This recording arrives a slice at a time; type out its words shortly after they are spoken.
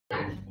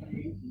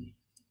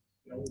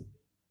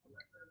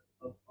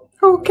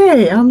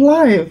Okay, I'm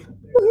live.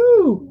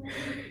 Woohoo!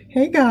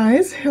 Hey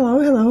guys,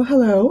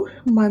 hello.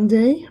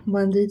 Monday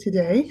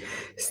today.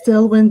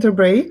 Still winter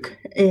break,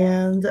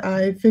 and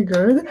I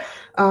figured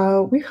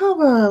we have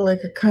a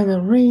kind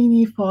of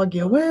rainy,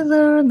 foggy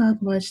weather,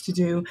 not much to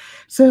do.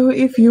 So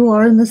if you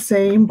are in the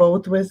same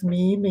boat with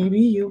me, maybe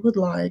you would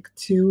like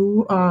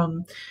to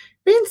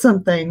paint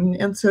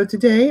something. And so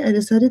today I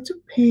decided to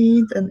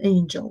paint an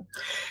angel.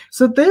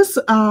 So this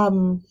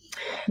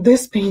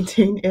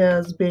painting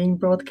is being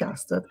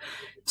broadcasted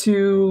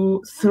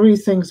to three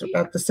things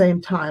at the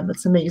same time.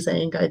 It's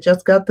amazing. I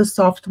just got the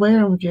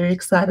software. I'm very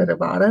excited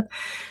about it.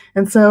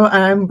 And so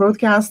I'm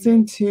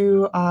broadcasting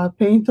to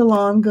Paint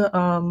Along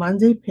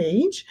Monday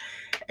page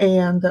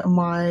and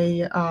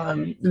my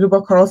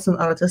Luba Carlson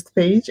artist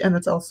page. And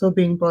it's also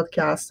being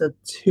broadcasted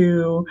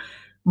to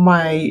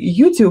my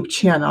YouTube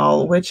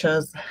channel, which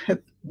is,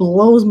 it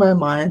blows my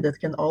mind. It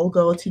can all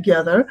go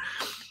together.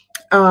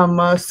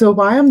 So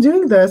why I'm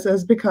doing this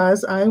is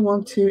because I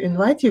want to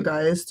invite you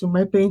guys to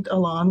my Paint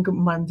Along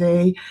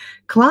Monday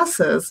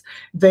classes.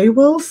 They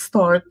will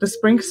start, the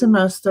spring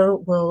semester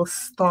will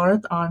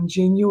start on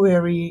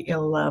January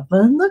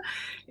 11.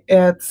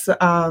 It's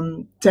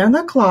 10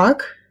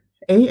 o'clock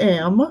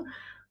a.m.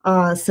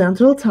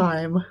 Central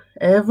Time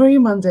every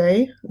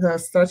Monday,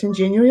 starting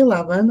January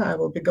 11. I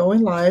will be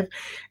going live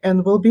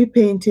and we'll be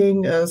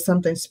painting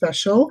something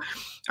special.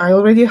 I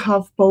already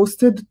have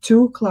posted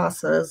two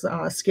classes,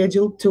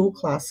 scheduled two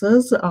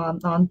classes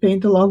on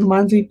Paint Along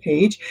Monday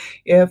page.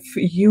 If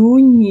you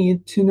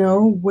need to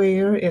know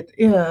where it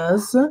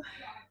is,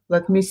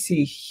 let me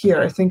see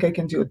here. I think I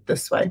can do it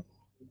this way.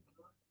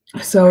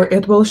 So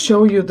it will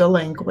show you the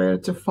link where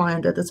to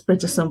find it. It's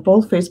pretty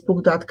simple,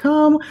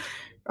 facebook.com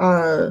 /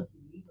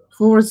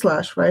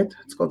 right?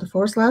 It's called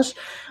the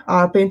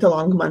 / Paint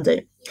Along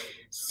Monday.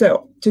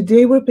 So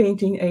today we're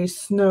painting a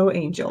snow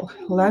angel.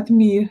 Let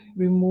me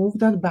remove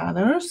that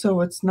banner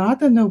so it's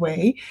not in the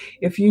way.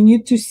 If you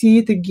need to see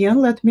it again,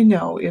 let me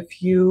know.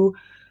 If you,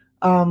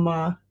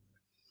 for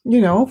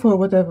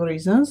whatever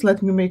reasons,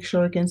 let me make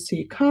sure I can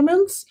see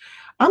comments.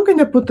 I'm going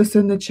to put this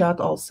in the chat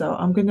also.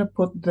 I'm going to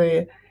put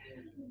the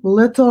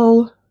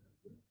little,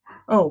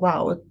 oh,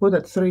 wow, it put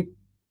it three.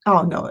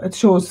 Oh, no, it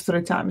shows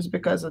three times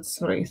because it's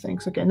three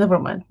things. Okay, never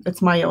mind.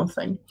 It's my own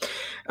thing.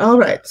 All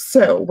right,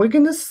 so we're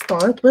going to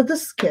start with the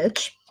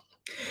sketch.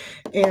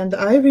 And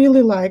I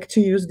really like to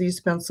use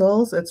these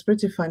pencils. It's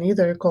pretty funny.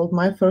 They're called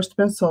My First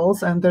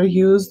pencils, and they're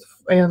used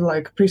in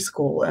like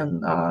preschool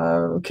and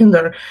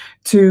kinder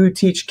to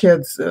teach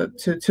kids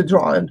to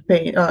draw and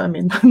paint. I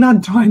mean,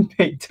 not draw and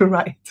paint, to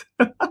write.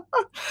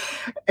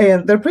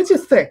 And they're pretty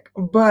thick,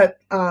 but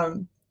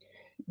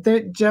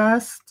they're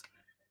just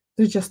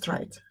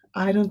right.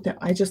 I don't know.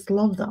 I just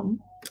love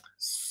them.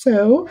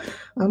 So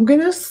I'm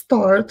gonna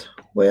start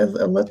with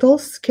a little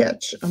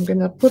sketch. I'm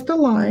gonna put a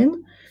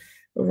line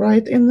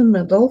right in the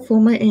middle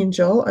for my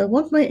angel. I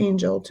want my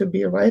angel to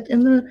be right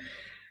in the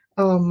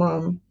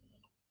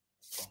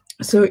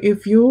so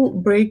if you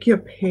break your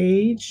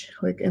page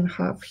like in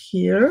half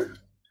here,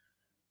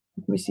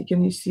 let me see,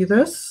 can you see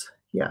this?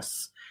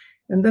 Yes.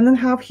 And then in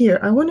half here,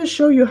 I want to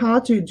show you how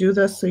to do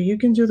this so you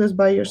can do this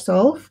by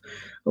yourself.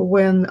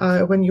 When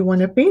you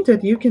want to paint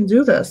it, you can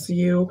do this.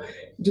 You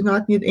do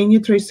not need any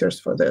tracers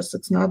for this.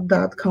 It's not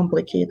that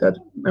complicated,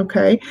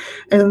 okay?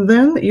 And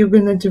then you're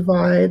going to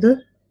divide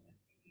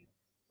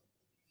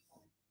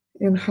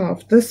in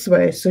half this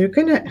way. So you're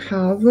going to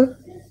have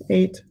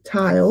 8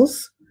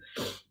 tiles.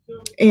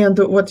 And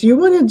what you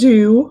want to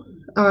do,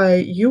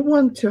 you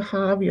want to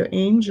have your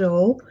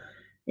angel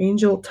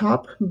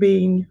top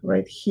being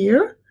right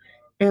here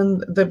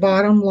and the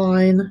bottom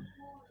line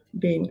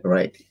being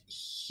right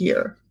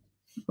here.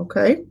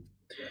 Okay,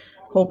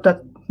 hope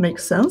that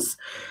makes sense.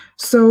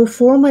 So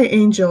for my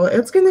angel,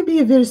 it's going to be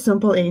a very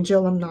simple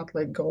angel. I'm not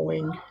like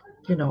going,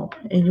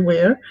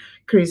 anywhere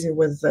crazy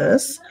with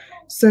this.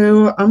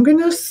 So I'm going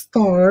to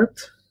start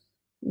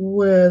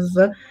with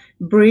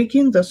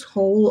breaking this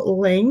whole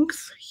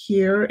length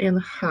here in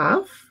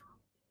half.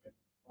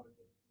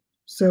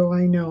 So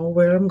I know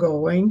where I'm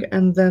going.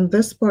 And then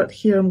this part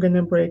here, I'm going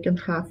to break in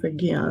half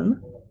again.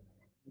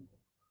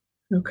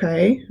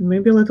 Okay,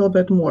 maybe a little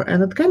bit more.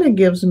 And it kind of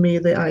gives me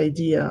the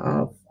idea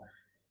of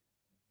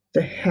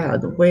the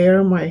head,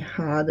 where my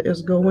head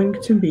is going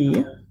to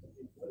be.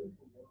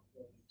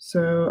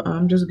 So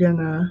I'm just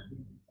gonna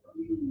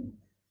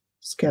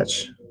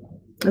sketch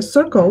a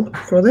circle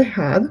for the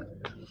head.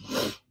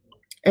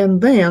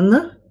 And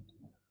then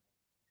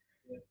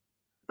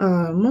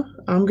I'm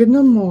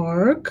gonna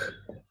mark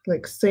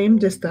like same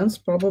distance,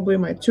 probably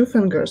my 2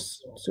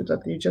 fingers, so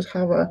that you just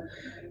have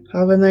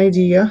an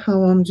idea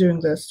how I'm doing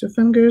this. 2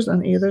 fingers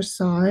on either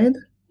side.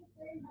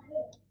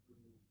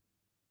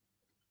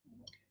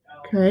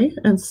 Okay,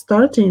 and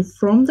starting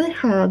from the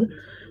head,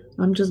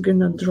 I'm just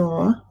gonna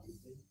draw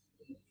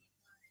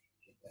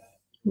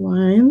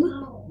line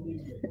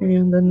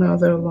and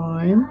another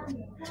line.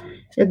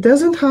 It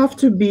doesn't have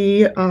to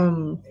be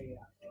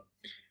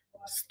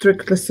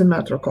strictly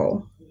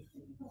symmetrical.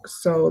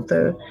 So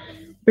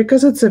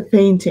because it's a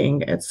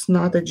painting, it's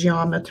not a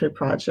geometry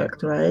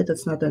project, right?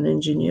 It's not an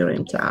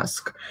engineering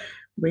task.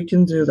 We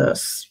can do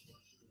this.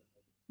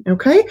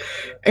 Okay,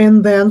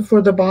 and then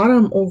for the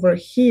bottom over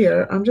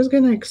here, I'm just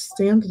going to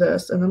extend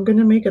this and I'm going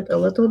to make it a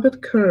little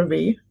bit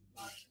curvy,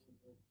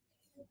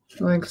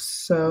 like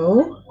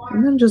so.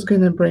 And I'm just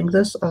going to bring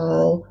this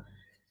all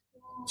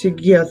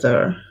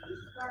together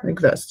like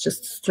this,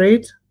 just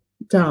straight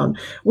down.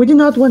 We do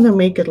not want to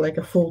make it like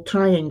a full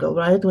triangle,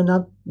 right? We're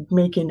not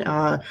making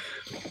a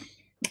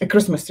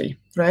Christmas tree,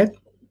 right?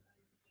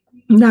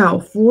 Now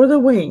for the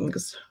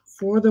wings,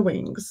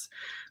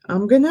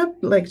 I'm gonna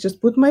like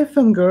just put my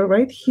finger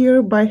right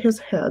here by his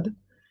head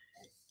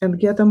and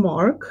get a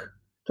mark.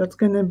 That's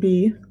gonna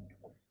be,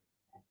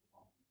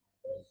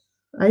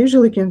 I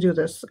usually can do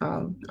this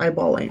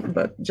eyeballing,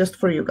 but just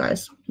for you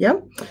guys, yeah?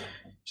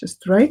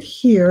 Just right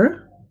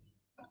here.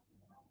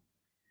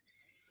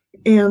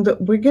 And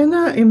we're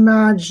gonna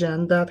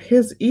imagine that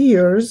his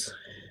ears,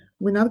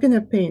 we're not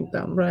gonna paint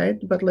them, right?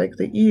 But like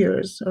the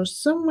ears are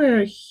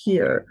somewhere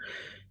here.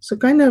 So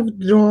kind of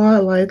draw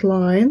a light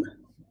line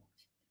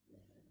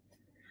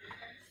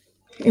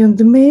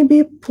and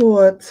maybe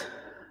put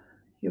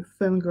your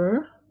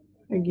finger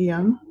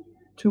again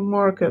to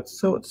mark it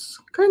so it's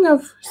kind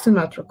of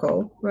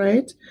symmetrical,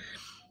 right?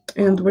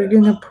 And we're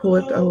gonna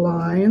put a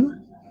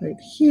line right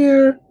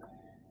here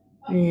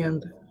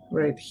and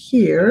right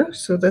here.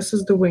 So this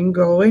is the wing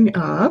going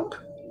up.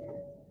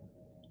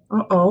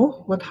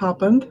 Uh-oh, what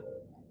happened?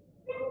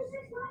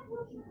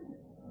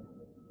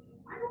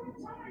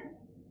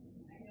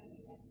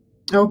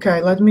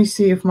 Okay, let me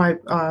see if my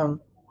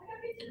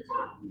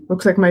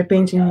looks like my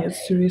painting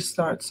needs to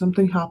restart.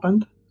 Something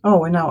happened.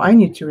 Oh, and now I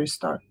need to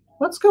restart.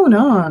 What's going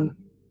on?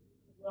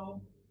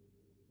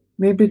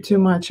 Maybe too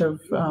much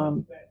of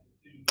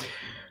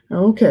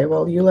okay,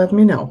 well, you let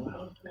me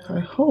know. I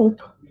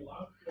hope.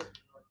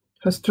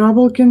 Has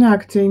trouble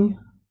connecting.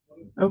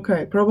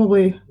 Okay,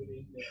 probably.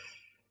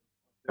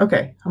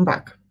 Okay, I'm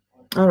back.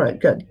 All right,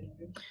 good.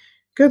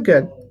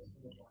 Good.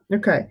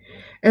 Okay.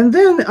 And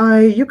then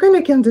you kind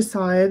of can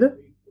decide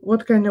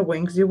what kind of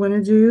wings you want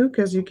to do,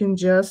 because you can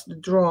just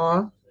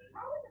draw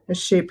a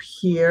shape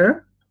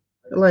here,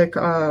 like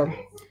a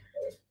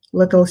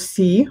little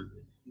C,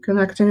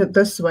 connecting it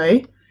this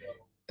way.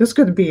 This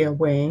could be a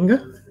wing.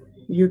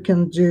 You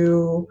can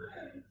do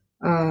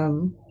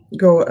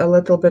go a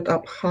little bit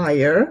up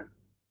higher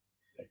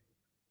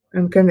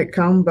and kind of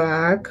come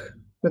back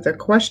with a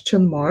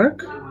question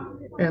mark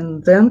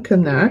and then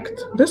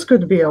connect. This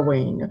could be a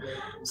wing.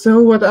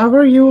 So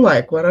whatever you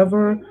like,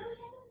 whatever,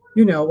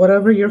 you know,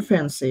 whatever you're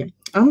fancy.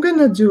 I'm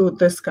gonna do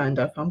this kind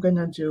of, I'm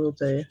gonna do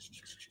the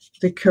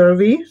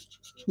curvy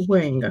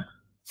wing.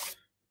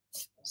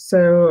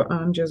 So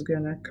I'm just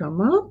gonna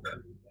come up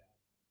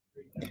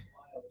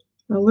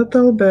a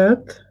little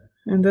bit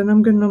and then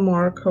I'm gonna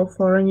mark how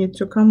far I need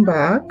to come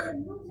back.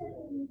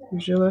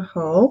 Usually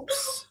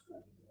helps.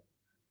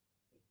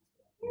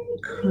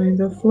 Kind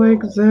of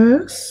like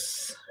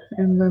this,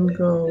 and then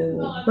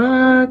go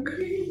back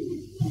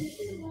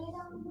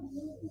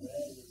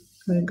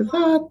like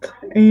that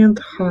and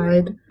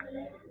hide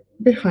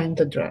behind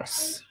the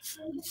dress.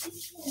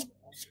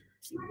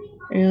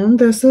 And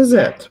this is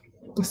it.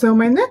 So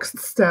my next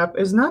step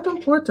is not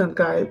important,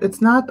 guys.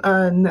 It's not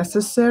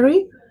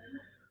necessary,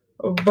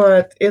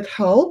 but it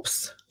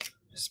helps,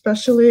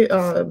 especially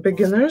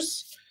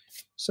beginners,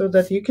 so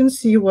that you can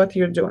see what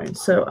you're doing.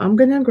 So I'm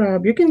gonna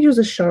grab, you can use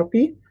a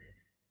Sharpie.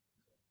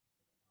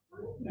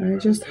 I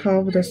just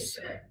have this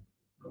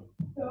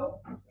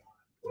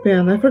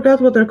pen. I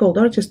forgot what they're called,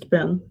 artist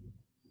pen.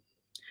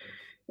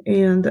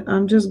 And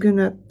I'm just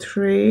gonna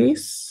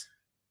trace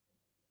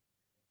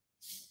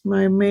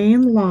my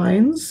main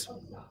lines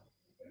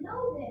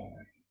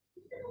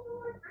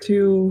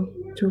to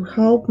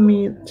help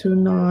me to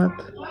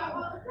not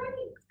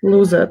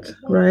lose it,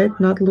 right?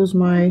 Not lose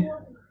my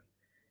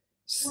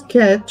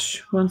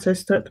sketch once I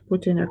start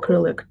putting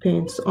acrylic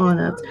paints on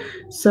it.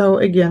 So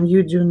again,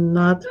 you do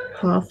not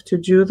have to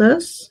do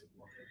this.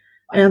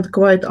 And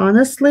quite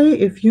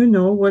honestly, if you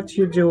know what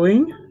you're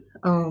doing,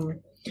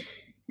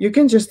 you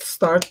can just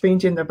start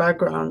painting the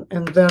background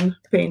and then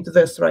paint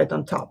this right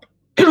on top.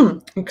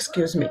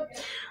 Excuse me.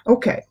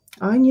 Okay,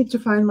 I need to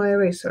find my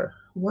eraser.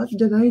 What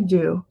did I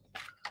do?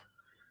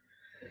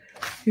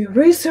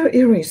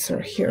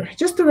 Eraser here.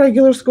 Just a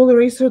regular school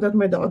eraser that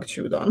my dog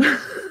chewed on.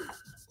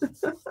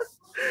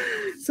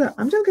 So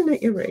I'm just going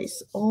to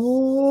erase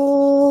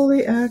all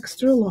the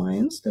extra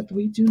lines that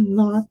we do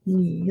not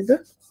need.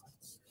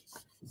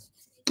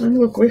 And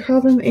look, we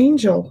have an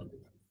angel.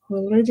 We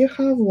already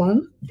have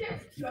one.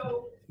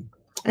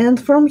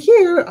 And from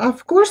here,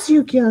 of course,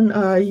 you can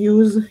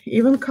use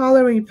even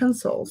coloring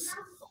pencils.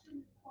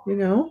 You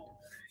know,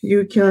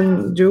 you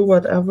can do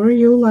whatever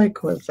you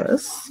like with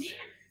this.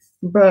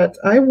 But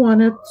I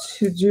wanted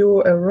to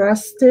do a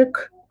rustic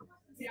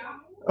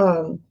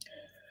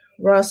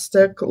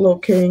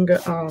looking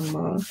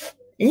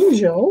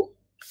angel.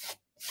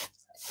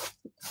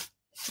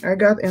 I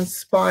got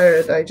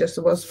inspired. I just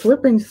was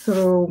flipping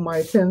through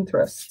my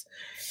Pinterest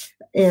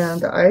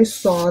and I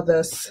saw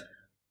this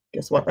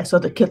guess what? I saw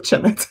the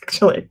kitchen. It's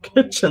actually a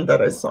kitchen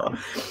that I saw.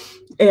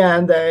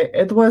 And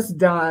it was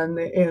done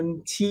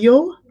in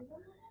teal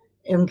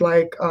and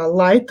like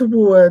light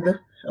wood,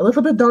 a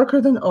little bit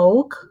darker than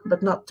oak,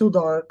 but not too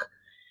dark.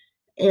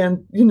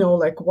 And,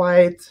 like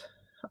white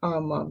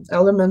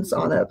elements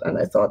on it. And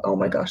I thought, oh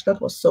my gosh,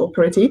 that was so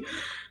pretty.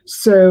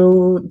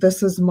 So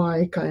this is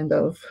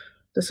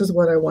this is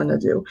what I want to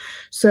do.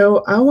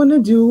 So I want to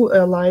do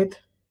a light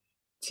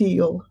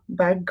teal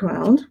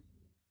background.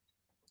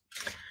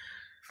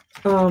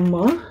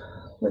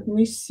 Let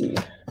me see.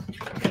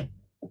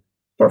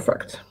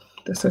 Perfect.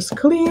 This is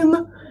clean.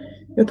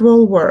 It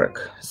will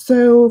work.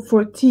 So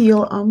for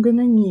teal, I'm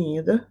gonna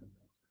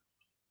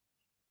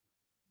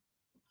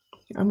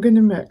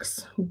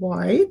mix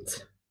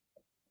white.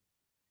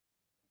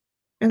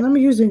 And I'm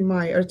using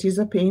my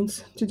Arteza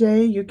paints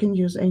today. You can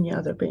use any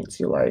other paints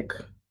you like.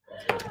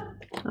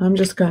 I'm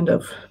just kind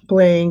of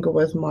playing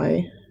with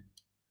my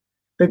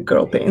big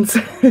girl paints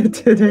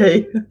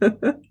today.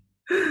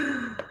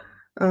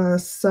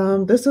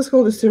 This is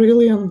called a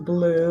cerulean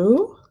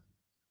blue.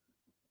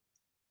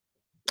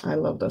 I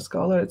love this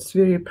color. It's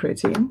very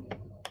pretty.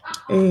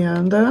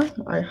 And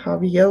I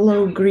have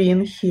yellow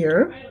green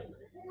here.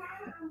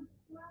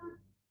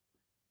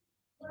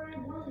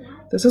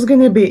 This is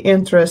going to be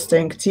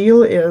interesting.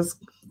 Teal is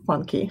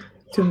funky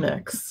to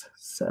mix,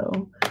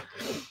 so,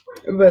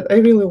 but I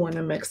really want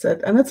to mix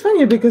it. And it's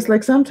funny because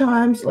like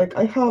sometimes like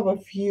I have a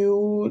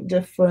few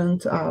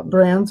different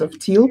brands of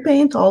teal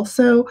paint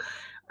also,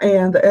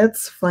 and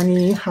it's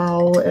funny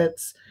how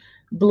it's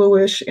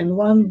bluish in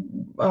one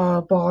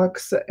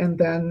box and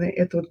then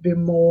it would be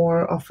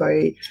more of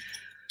a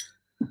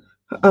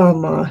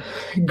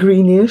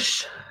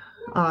greenish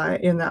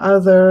in the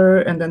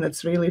other, and then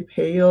it's really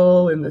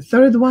pale in the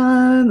third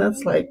one.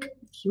 That's like,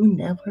 you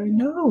never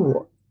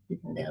know. You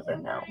never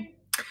know.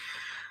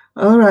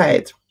 All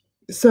right.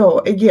 So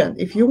again,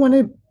 if you want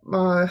to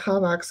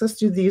have access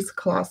to these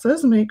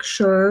classes, make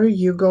sure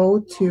you go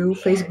to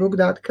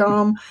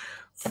facebook.com /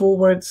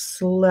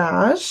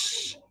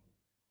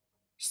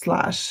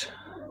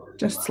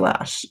 just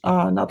slash,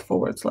 not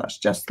forward slash,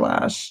 just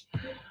slash,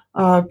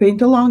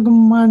 paint along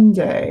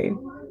Monday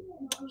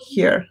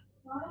here.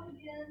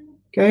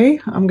 Okay,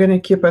 I'm gonna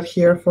keep it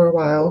here for a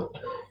while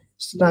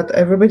so that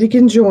everybody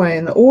can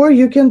join, or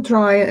you can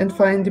try and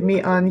find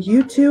me on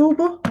YouTube.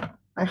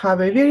 I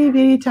have a very,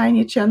 very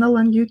tiny channel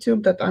on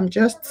YouTube that I'm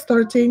just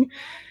starting.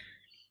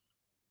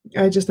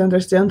 I just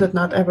understand that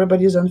not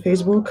everybody is on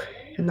Facebook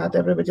and not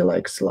everybody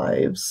likes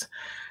lives.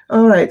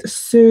 All right,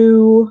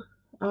 so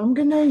I'm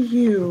gonna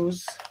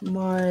use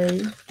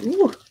my,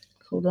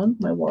 hold on,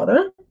 my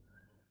water.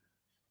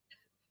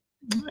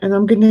 And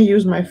I'm gonna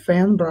use my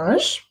fan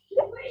brush.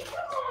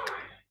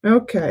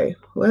 Okay,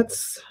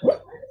 let's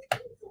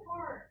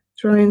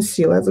try and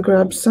see. Let's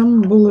grab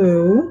some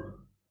blue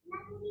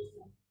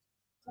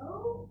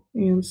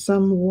and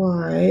some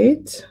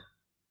white.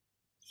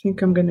 I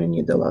think I'm gonna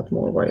need a lot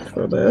more white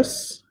for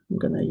this. I'm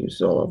gonna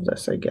use all of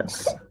this, I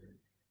guess.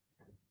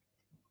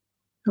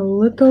 A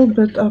little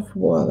bit of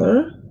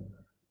water.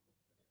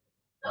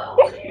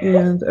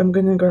 And I'm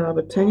gonna grab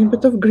a tiny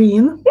bit of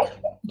green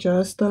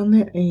just on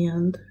the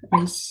end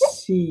and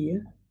see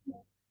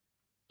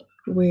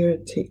where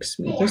it takes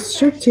me. This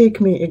should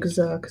take me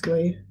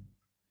exactly,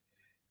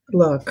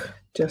 look,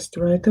 just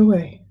right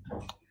away.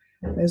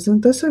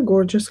 Isn't this a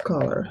gorgeous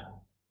color?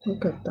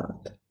 Look at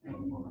that.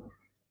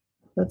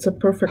 That's a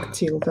perfect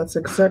teal. That's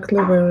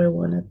exactly where I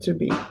want it to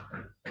be.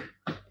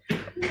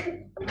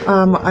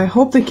 I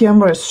hope the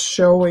camera is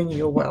showing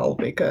you well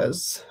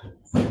because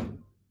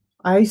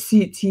I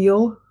see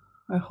teal.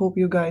 I hope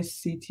you guys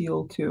see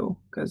teal too,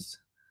 because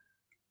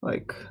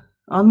like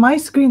on my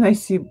screen I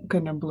see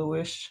kind of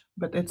bluish,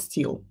 but it's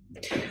teal.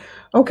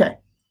 Okay.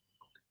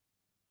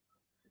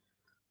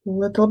 A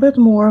little bit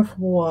more of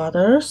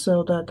water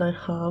so that I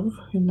have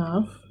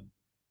enough.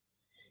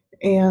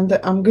 And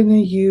I'm gonna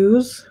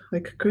use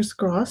like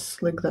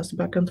crisscross like this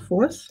back and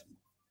forth.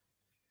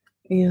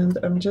 And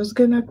I'm just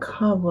gonna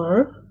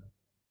cover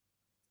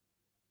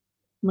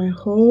my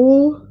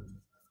all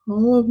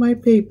of my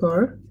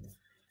paper,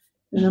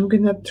 and I'm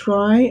gonna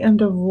try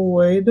and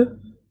avoid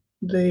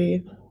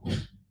the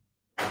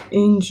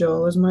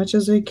angel as much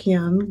as I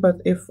can, but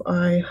if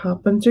I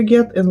happen to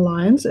get in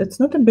lines, it's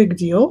not a big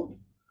deal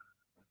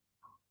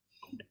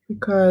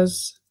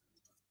because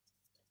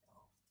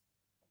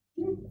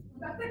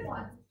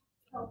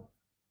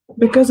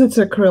it's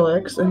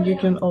acrylics and you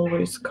can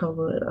always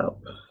cover it up.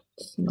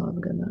 It's not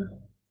gonna.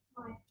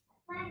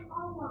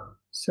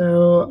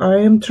 So I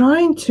am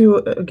trying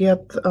to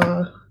get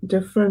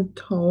different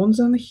tones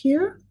in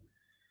here,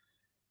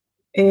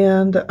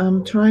 and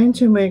I'm trying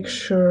to make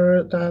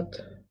sure that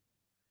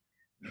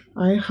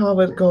I have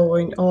it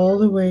going all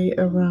the way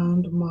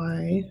around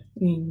my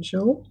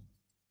angel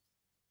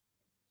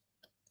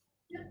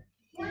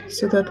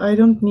so that I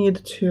don't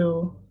need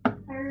to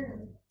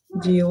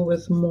deal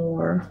with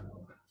more.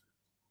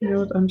 You know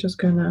what, I'm just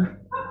gonna,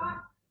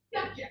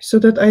 so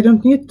that I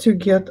don't need to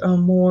get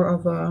more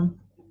of a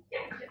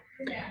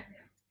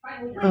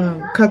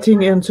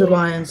cutting into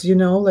lines, you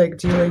know, like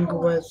dealing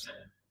with,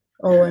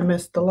 oh, I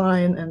missed the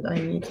line and I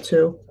need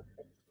to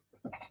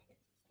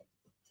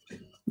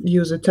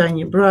use a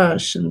tiny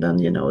brush, and then,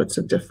 you know, it's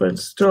a different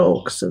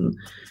strokes, and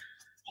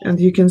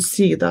you can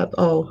see that,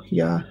 oh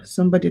yeah,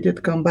 somebody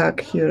did come back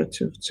here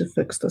to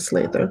fix this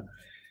later.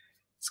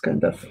 It's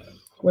kind of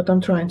what I'm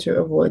trying to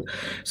avoid.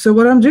 So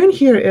what I'm doing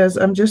here is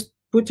I'm just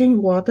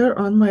putting water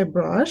on my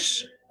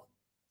brush,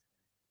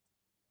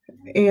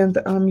 and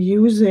I'm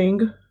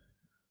using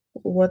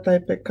what I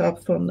pick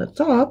up from the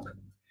top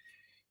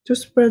to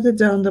spread it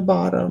down the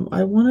bottom.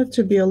 I want it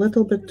to be a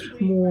little bit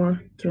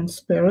more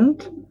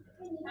transparent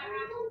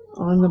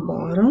on the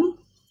bottom.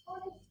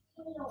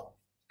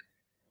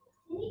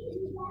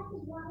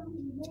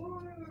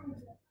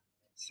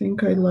 I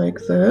think I like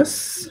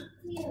this.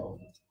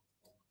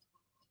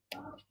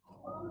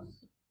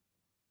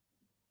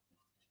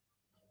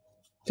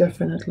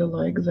 Definitely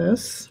like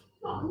this.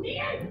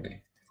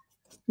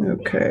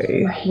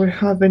 Okay, we're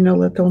having a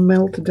little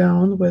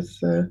meltdown with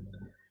the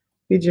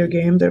video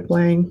game they're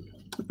playing.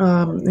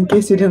 In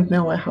case you didn't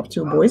know, I have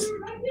two boys,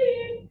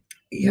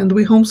 and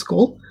we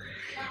homeschool.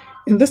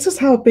 And this is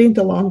how Paint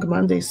Along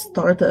Monday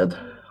started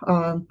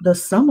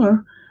this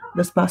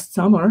past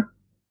summer.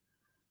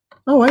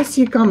 Oh, I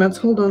see comments.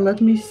 Hold on,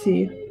 let me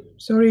see.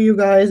 Sorry, you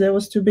guys, I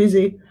was too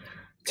busy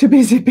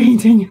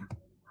painting.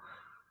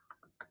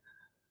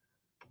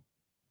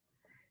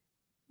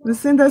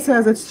 Lucinda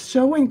says it's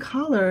showing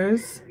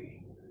colors.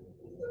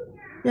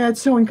 Yeah,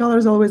 it's showing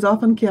colors always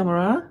off on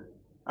camera.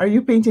 Are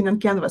you painting on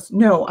canvas?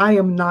 No, I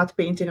am not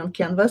painting on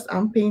canvas.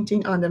 I'm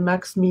painting on the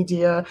Max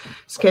Media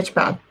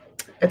sketchpad.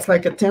 It's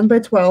like a 10 by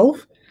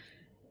 12.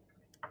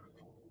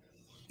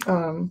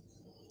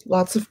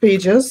 Lots of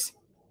pages.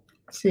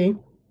 See?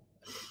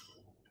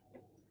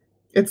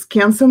 It's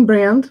Canson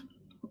brand.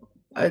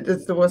 It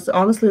was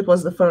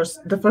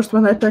the first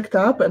one I picked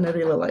up, and I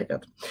really like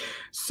it.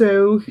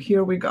 So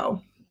here we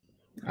go.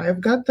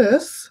 I've got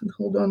this.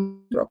 Hold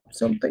on, drop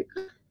something.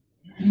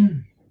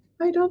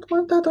 I don't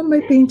want that on my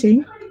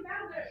painting.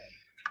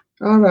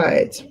 All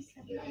right.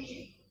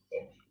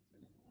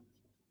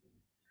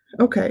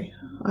 Okay,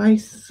 I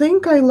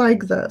think I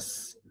like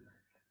this.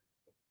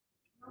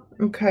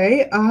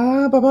 Okay,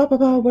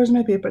 where's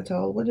my paper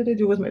towel? What did I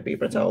do with my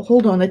paper towel?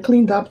 Hold on, I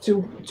cleaned up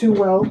too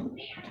well.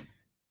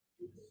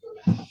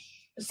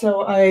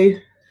 So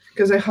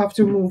because I have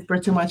to move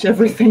pretty much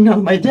everything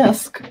on my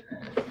desk.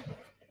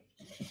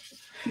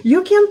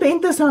 You can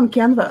paint this on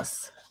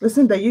canvas.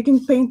 Listen, that you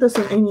can paint this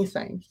on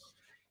anything.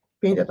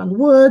 Paint it on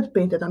wood,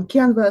 paint it on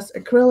canvas,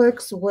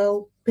 acrylics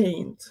will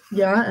paint.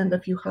 Yeah, and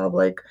if you have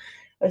like,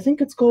 I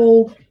think it's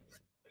called,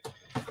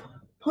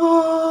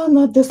 oh,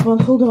 not this one,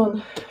 hold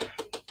on.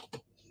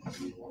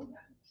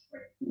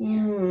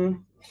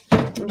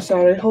 I'm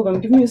sorry, hold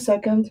on, give me a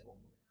second.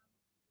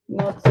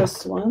 Not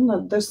this one,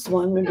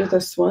 maybe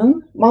this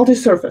one.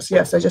 Multi-surface,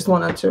 yes, I just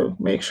wanted to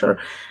make sure.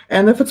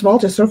 And if it's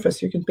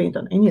multi-surface, you can paint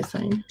on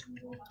anything.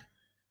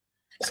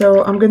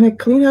 So I'm gonna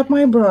clean up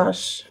my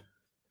brush,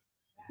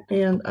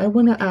 and I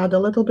wanna add a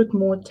little bit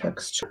more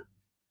texture.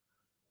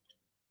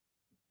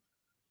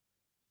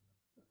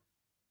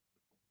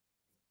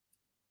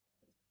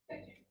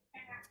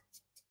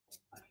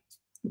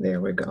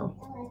 There we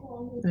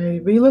go.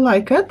 I really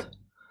like it.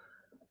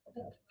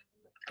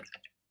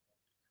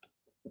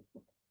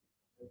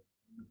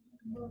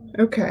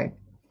 Okay,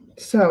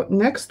 so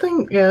next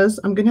thing is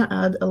I'm gonna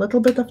add a little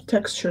bit of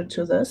texture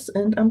to this,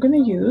 and I'm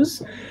gonna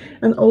use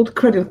an old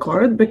credit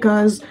card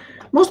because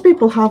most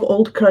people have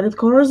old credit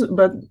cards,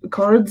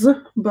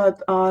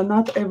 but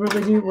not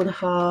everybody would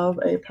have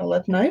a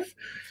palette knife.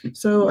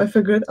 So I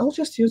figured I'll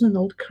just use an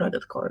old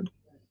credit card.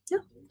 Yeah,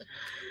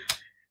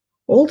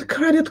 old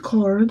credit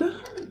card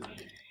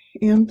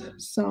and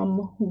some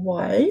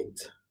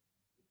white.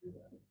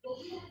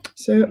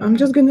 So I'm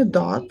just gonna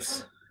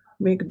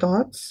make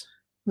dots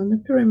on the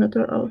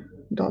perimeter of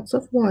dots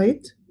of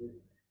white.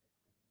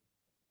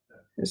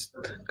 Just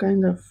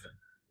kind of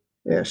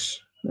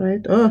ish, right?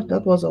 Oh,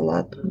 that was a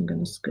lot. I'm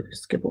gonna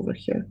skip over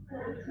here.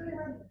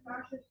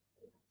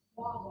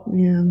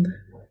 And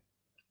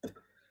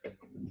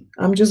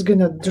I'm just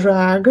gonna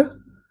drag.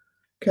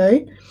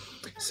 Okay.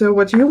 So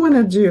what you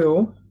wanna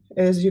do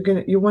is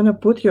you wanna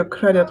put your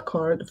credit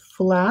card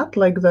flat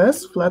like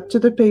this, flat to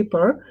the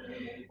paper,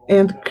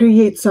 and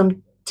create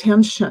some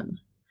tension.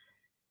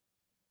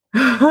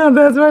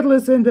 That's right,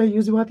 Lucinda.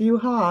 Use what you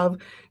have.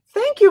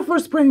 Thank you for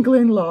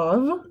sprinkling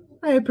love.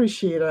 I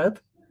appreciate it.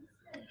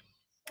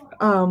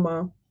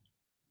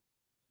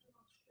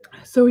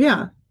 So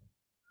yeah,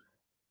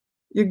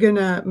 you're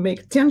gonna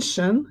make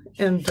tension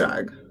and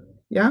drag.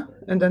 Yeah,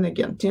 and then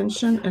again,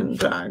 tension and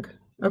drag.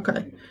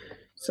 Okay,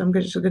 so I'm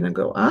just gonna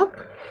go up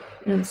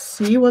and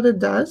see what it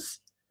does.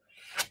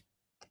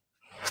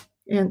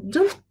 And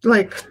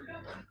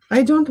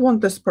I don't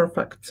want this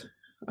perfect.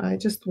 I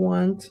just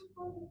want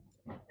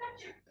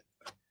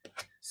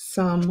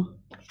some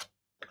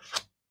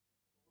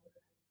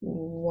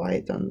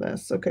white on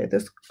this. Okay,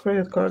 this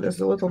credit card is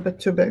a little bit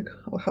too big.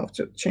 I'll have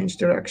to change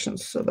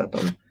directions so that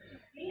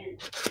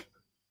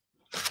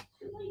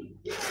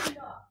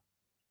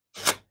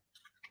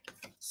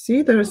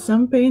See, there's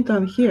some paint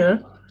on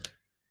here,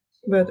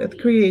 but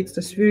it creates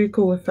this very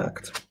cool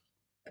effect.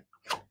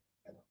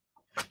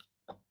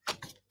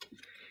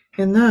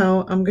 And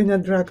now I'm gonna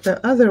drag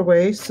the other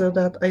way so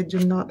that I do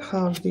not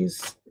have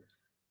these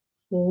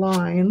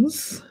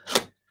lines.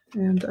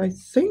 And I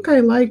think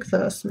I like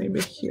this, maybe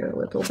here a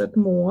little bit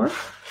more.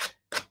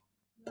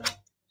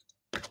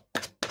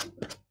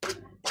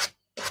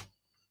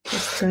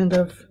 Just kind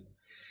of,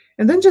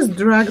 and then just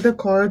drag the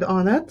card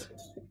on it,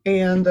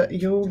 and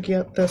you'll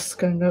get this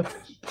kind of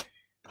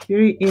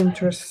very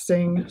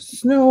interesting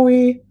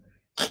snowy,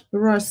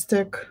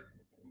 rustic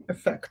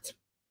effect.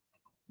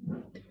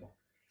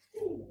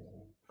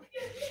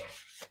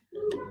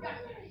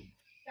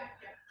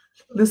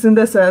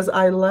 Lucinda says,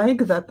 I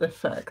like that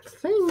effect.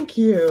 Thank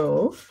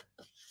you.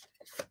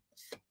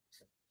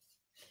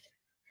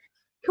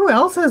 Who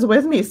else is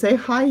with me? Say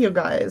hi, you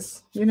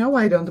guys. You know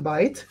I don't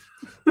bite.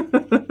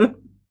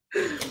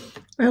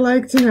 I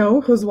like to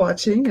know who's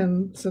watching,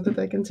 and so that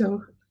I can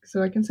tell,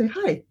 so I can say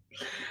hi.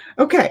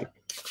 Okay,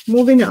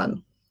 moving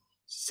on.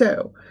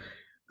 So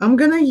I'm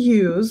gonna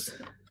use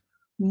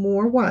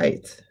more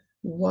white.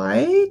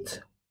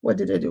 White? What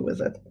did I do with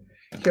it?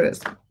 Here it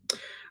is.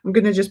 I'm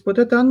gonna just put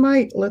it on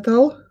my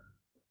little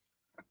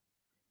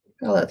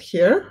palette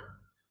here.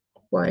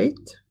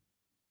 White.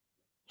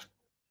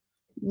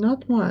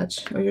 Not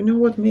much. Oh, you know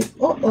what? Me.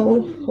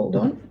 Hold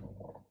on.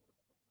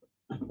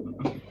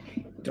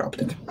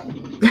 Dropped it.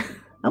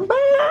 I'm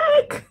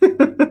back.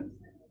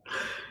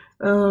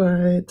 All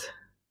right.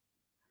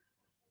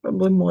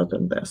 Probably more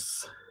than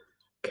this.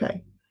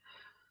 Okay.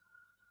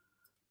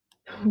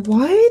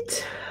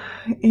 White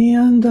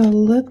and a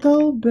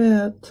little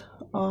bit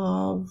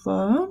of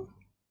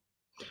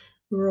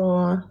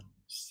raw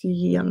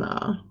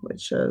sienna,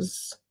 which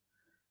is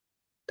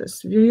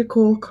this very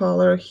cool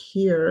color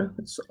here.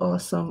 It's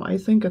awesome. I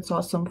think it's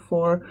awesome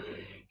for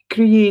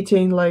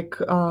creating like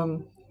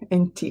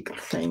antique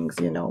things,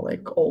 you know,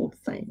 like old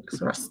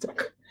things,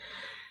 rustic.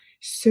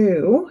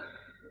 So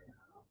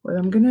what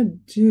I'm gonna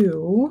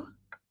do,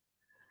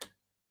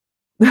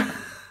 Debbie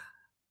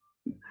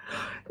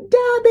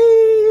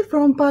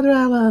from Padre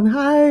Island,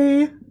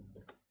 hi.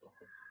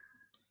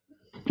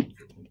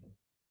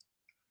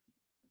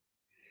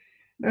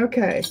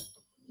 Okay.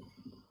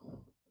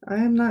 I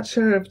am not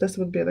sure if this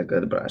would be a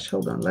good brush.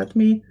 Hold on, let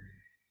me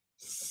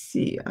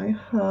see. I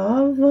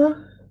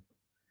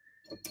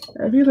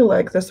really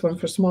like this one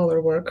for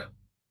smaller work.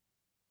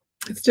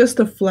 It's just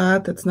a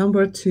flat, it's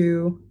number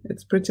 2.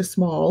 It's pretty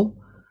small,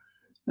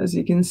 as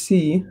you can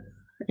see,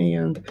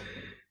 and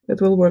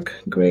it will work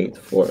great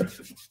for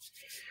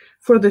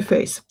the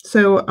face.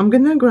 So I'm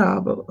gonna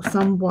grab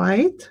some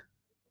white,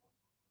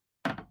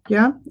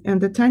 yeah,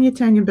 and a tiny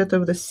bit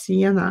of the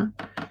sienna.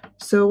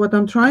 So what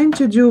I'm trying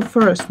to do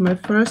first, my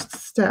first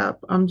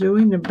step, I'm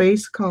doing a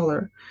base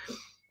color,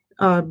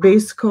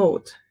 base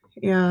coat,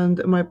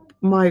 and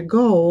my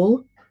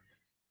goal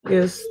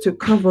is to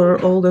cover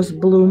all this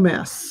blue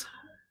mess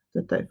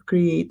that I've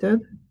created.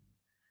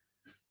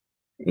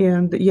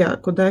 And yeah,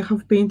 could I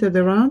have painted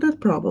around it?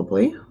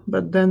 Probably,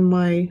 but then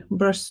my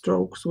brush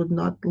strokes would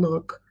not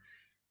look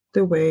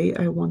the way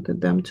I wanted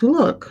them to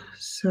look.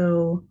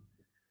 So,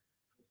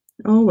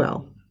 oh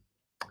well,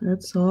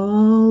 it's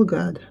all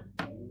good.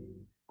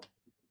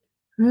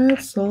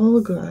 It's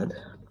all good.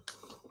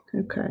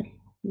 Okay,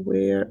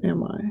 where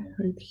am I?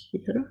 Right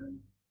here.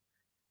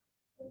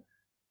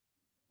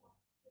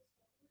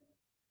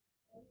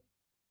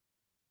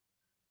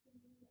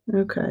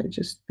 Okay,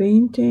 just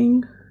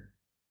painting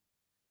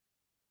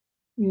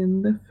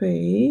in the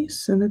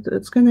face, and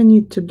it's gonna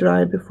need to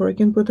dry before I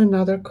can put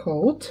another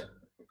coat.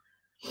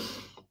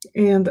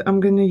 And I'm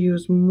gonna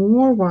use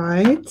more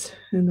white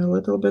and a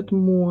little bit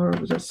more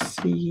of the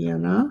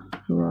sienna,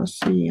 raw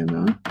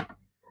sienna.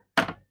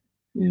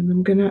 And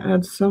I'm gonna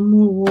add some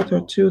more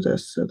water to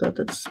this so that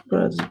it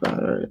spreads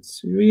better.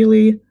 It's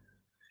really,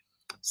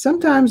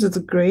 sometimes it's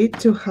great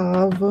to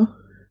have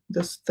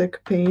this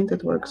thick paint,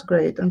 it works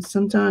great. And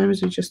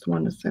sometimes you just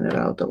want to thin it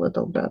out a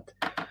little bit.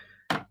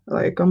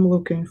 Like I'm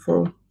looking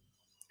for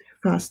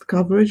fast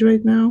coverage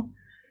right now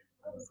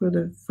for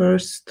the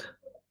first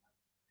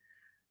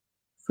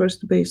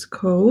base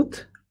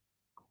coat.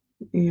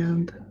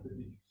 And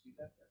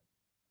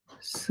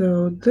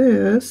so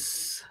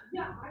this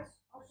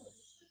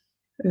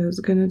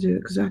is gonna do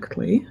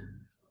exactly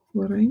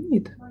what I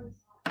need.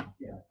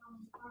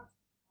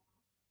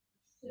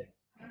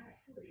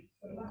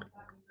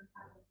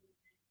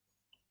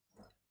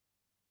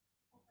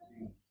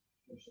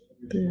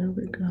 There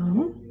we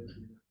go.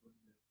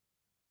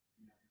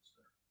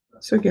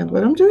 So again,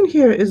 what I'm doing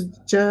here is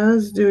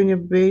just doing a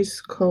base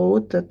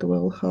coat that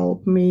will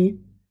help me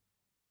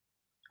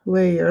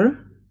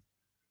layer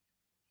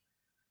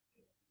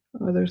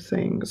other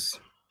things,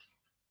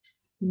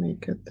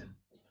 make it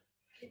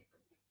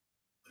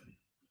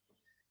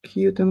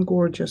cute and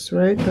gorgeous,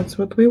 right? That's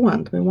what we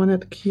want. We want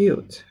it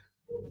cute.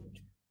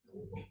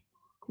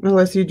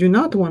 Unless you do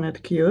not want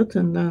it cute,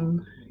 and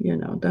then, you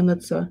know, then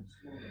it's a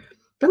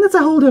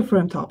whole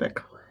different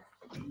topic.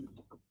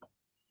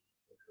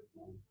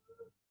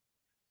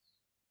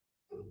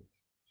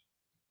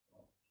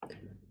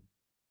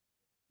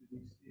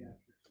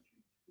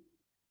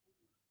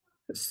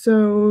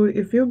 So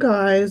if you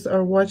guys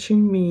are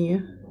watching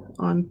me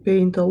on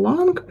Paint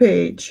Along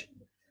page,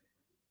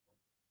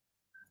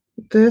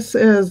 this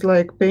is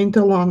like Paint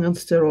Along on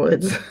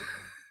steroids.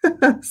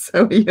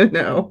 So you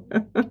know.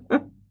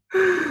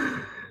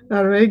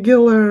 A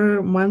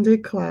regular Monday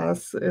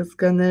class is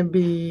gonna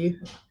be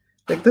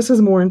like this is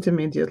more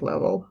intermediate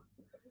level.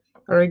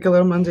 A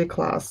regular Monday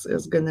class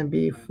is gonna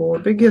be for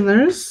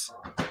beginners.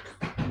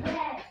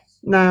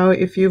 Now,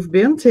 if you've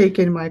been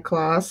taking my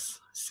class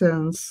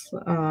since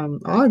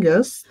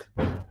August,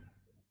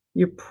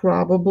 you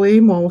probably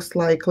most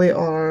likely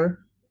are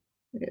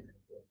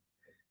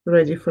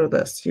ready for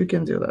this. You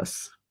can do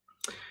this.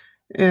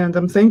 And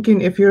I'm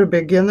thinking if you're a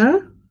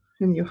beginner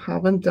and you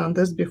haven't done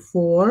this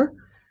before,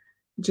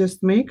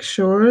 just make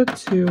sure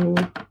to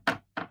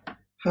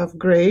have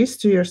grace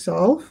to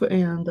yourself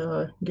and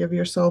give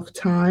yourself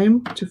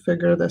time to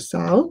figure this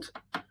out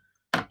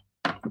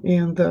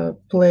and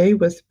play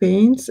with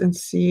paints and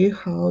see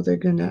how they're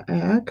gonna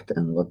act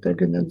and what they're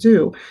gonna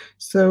do.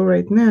 So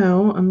right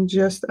now I'm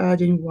just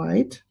adding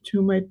white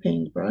to my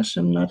paintbrush.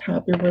 I'm not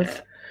happy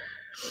with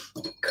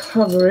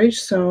coverage,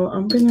 so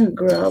I'm gonna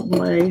grab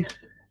my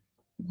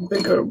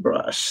bigger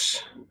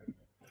brush.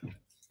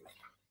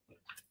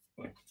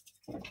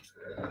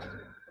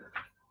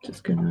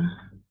 Just gonna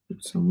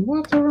put some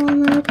water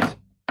on it.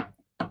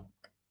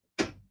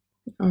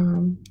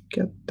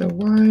 Get the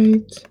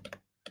white,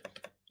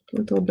 a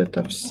little bit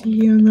of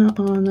sienna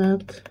on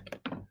it,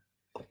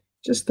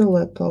 just a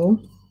little.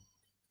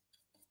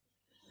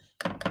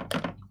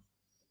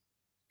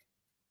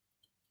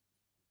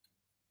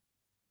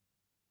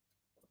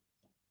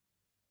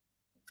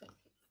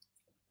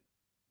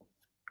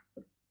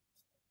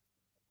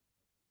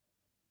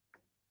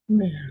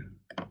 There.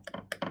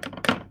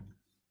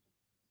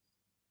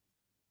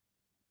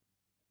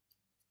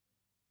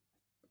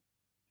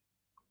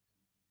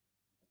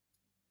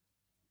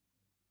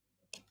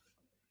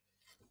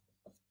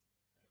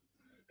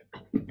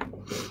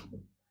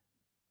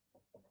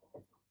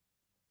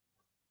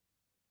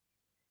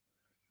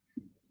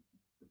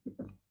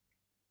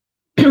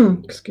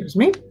 Excuse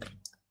me.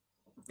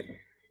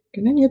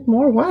 Gonna need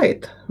more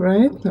white,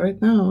 right?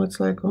 Right now it's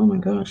like, oh my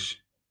gosh,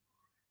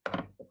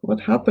 what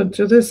happened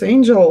to this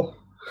angel?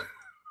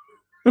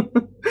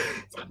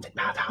 Something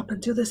bad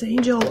happened to this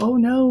angel. Oh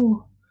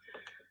no.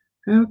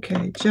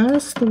 Okay,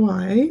 just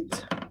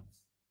white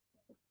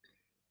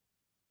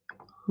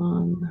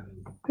on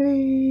the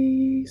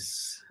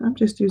face. I'm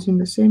just using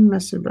the same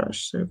messy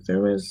brush. So if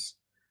there is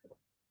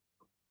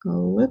a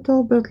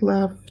little bit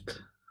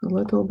left, a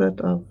little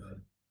bit of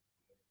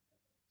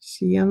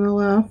sienna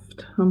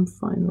left, I'm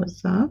fine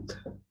with that.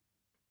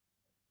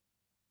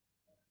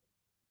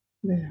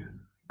 There,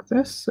 like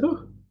this.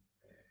 Oh.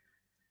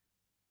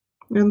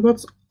 And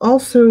what's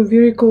also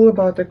very cool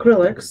about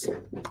acrylics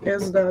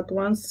is that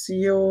once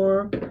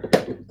your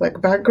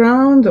like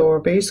background or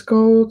base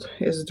coat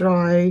is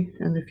dry,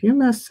 and if you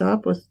mess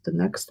up with the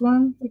next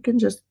one, you can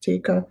just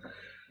take a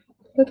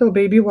little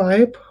baby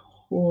wipe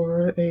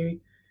or a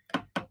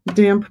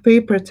damp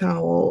paper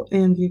towel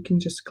and you can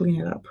just clean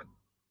it up.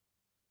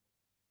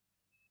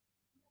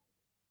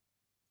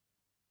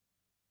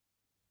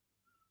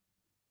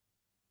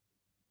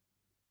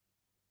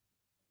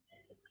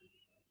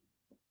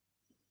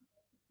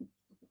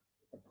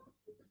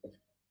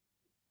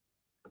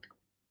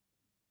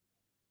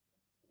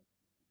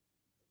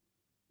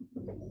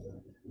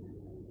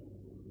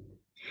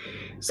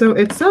 So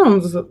it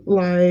sounds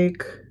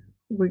like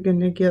we're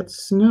gonna get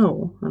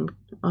snow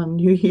on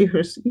New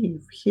Year's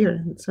Eve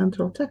here in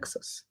Central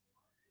Texas.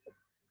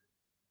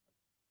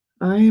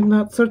 I am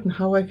not certain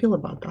how I feel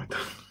about that.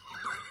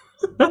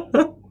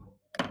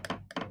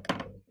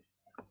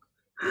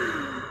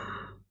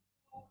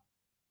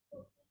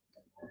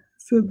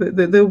 So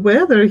the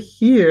weather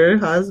here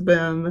has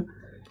been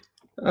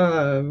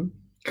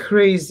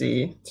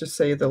crazy, to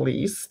say the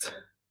least.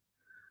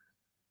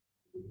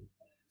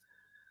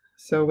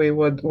 So we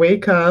would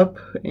wake up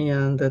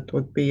and it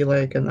would be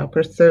like in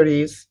upper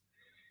 30s.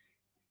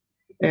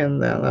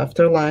 And then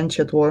after lunch,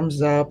 it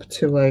warms up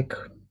to like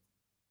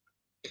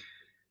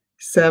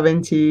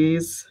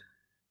 70s.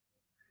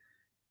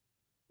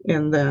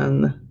 And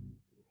then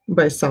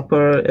by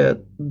supper,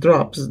 it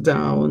drops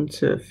down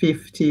to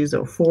 50s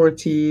or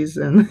 40s.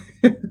 And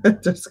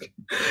it just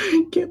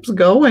keeps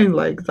going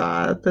like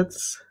that.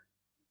 It's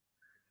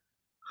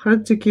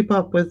hard to keep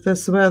up with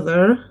this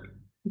weather.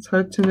 It's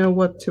hard to know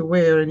what to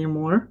wear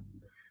anymore.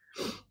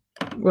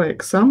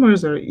 Like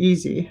summers are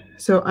easy.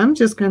 So I'm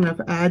just kind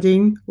of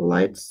adding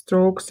light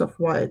strokes of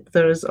white.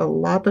 There's a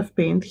lot of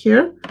paint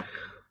here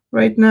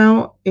right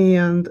now.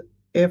 And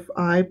if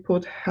I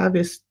put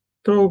heavy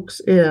strokes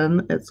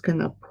in, it's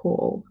gonna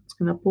pull. It's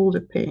gonna pull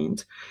the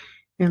paint.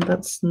 And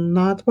that's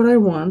not what I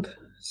want.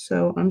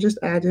 So I'm just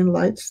adding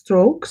light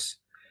strokes.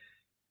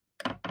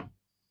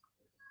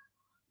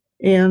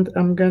 And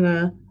I'm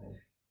gonna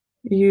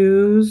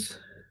use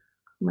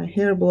my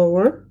hair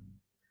blower,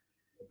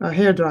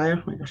 hair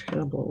dryer, oh my gosh,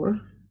 hair blower,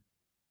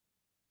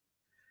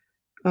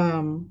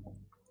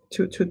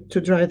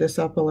 to dry this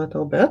up a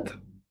little bit.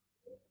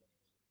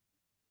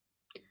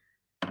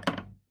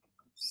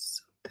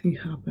 something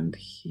happened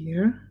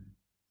here.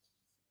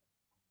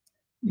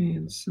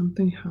 And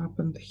something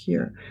happened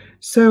here.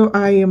 So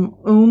I am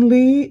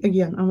only,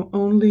 again, I'm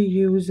only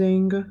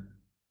using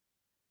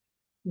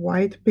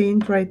white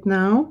paint right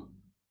now,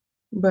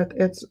 but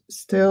it's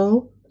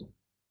still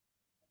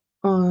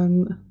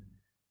on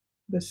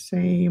the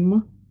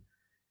same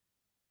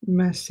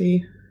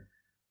messy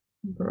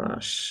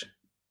brush.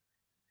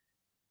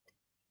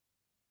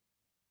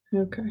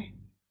 Okay.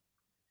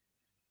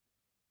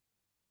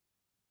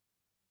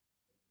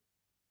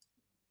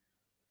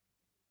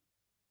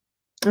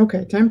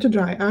 Okay, time to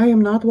dry. I am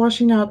not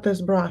washing out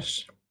this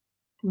brush.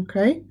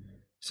 Okay,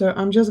 so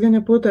I'm just gonna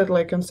put it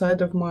like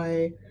inside of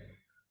my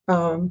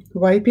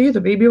wipey,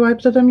 the baby wipe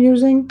that I'm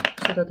using,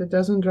 so that it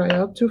doesn't dry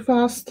out too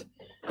fast.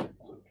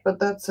 But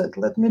that's it.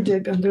 Let me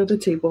dig under the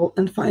table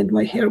and find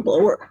my hair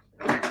blower.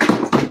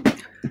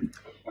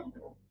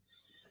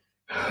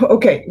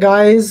 Okay,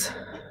 guys,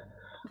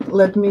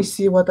 let me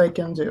see what I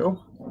can do.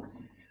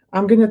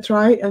 I'm gonna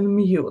try and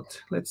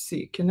mute. Let's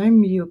see, can I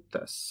mute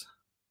this?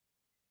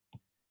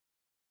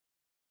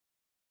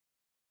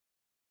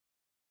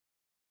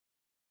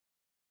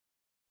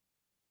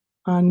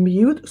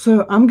 Unmute.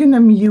 So I'm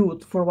gonna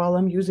mute for while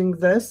I'm using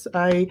this.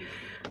 I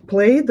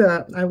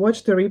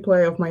watched a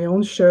replay of my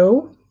own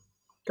show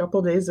a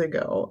couple days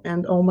ago,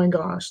 and oh my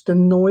gosh, the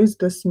noise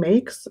this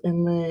makes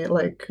in the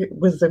like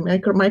with the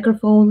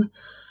microphone.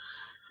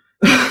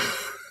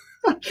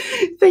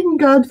 Thank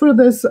God for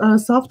this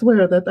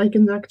software that I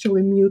can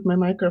actually mute my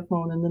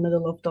microphone in the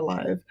middle of the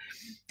live.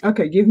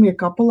 Okay, give me a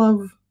couple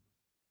of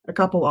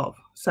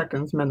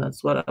seconds,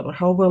 minutes, whatever,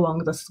 however long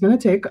this is going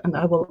to take, and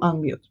I will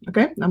unmute.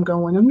 Okay, I'm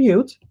going to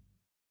mute.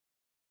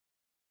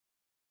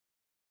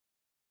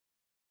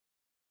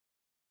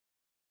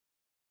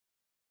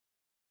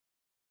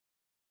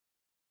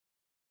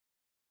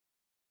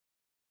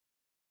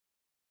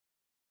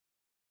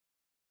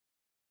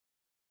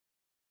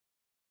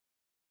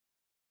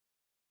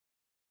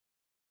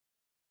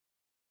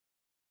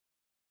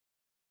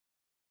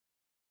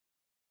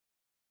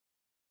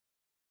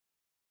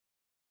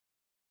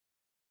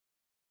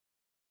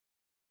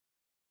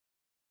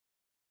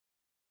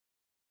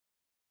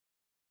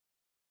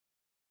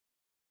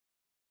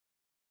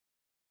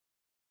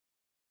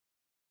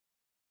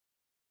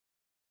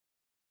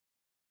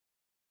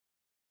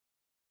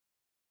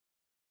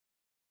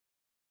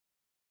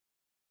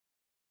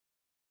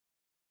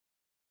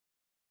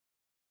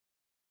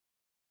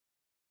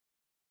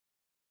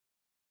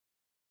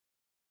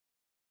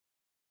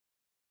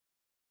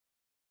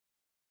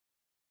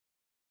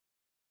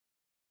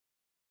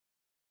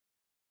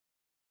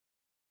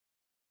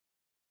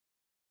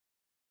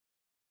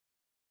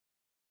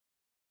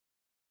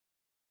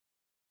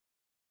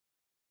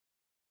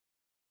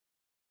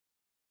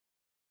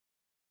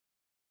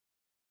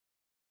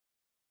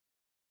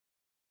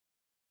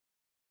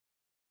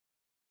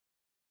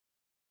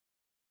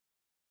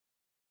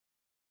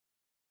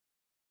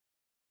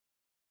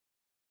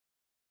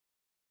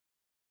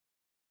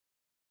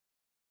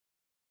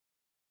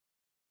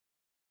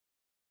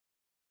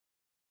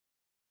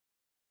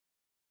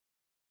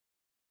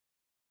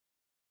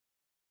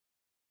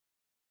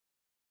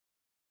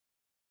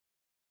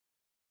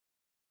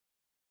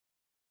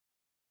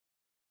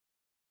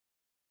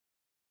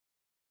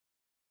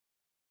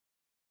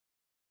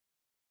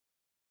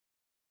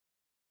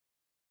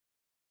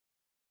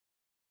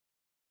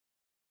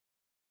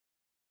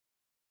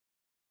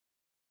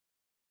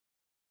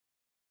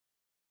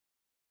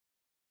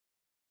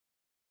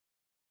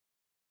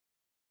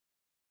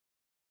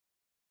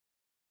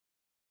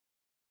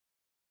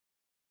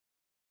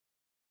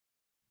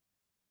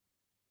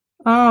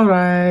 All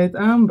right,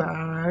 I'm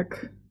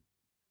back.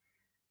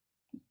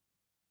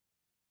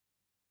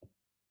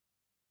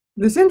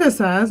 The Cinta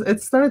says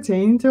it's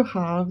starting to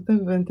have the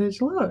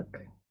vintage look.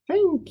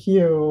 Thank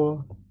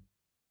you.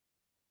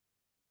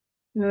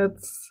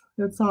 It's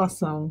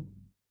awesome.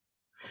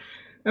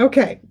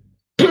 Okay.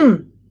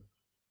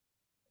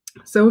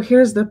 So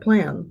here's the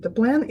plan. The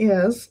plan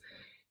is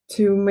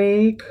to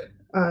make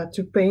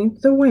to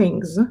paint the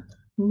wings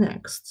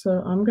next.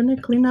 So I'm gonna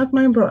clean up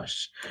my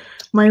brush.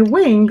 My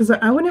wings,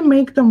 I want to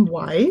make them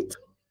white,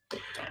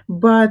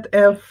 but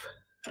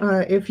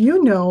if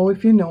you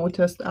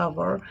noticed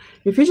ever,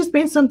 if you just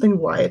paint something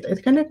white,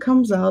 it kind of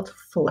comes out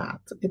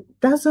flat. It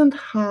doesn't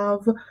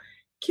have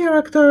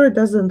character, it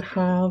doesn't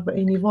have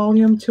any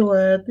volume to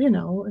it,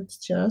 it's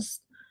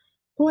just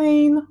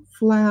plain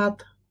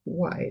flat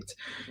white.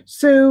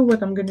 So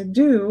what I'm gonna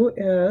do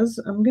is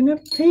I'm gonna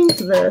paint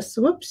this,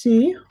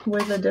 whoopsie,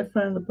 with a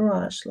different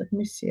brush. Let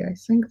me see, I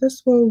think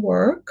this will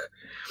work.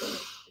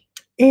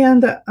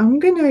 And I'm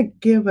gonna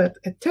give it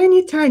a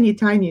tiny, tiny,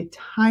 tiny,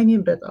 tiny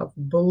bit of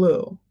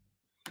blue.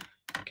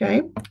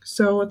 Okay,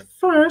 so at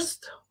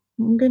first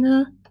I'm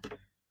gonna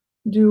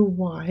do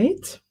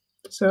white.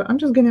 So I'm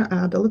just gonna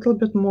add a little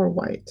bit more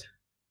white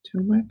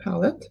to my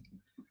palette.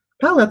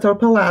 Palette or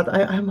palette,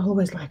 I'm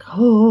always like,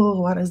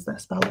 oh, what is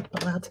this?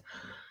 Palette,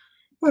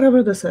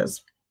 whatever this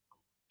is.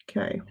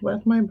 Okay,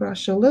 wet my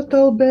brush a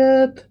little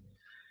bit,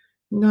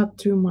 not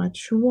too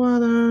much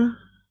water.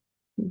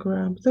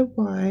 grab the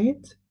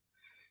white,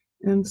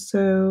 and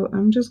so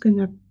I'm just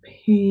gonna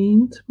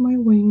paint my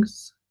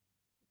wings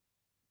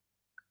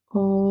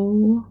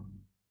all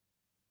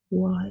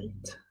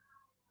white.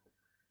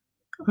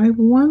 I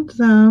want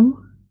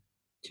them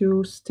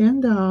to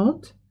stand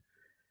out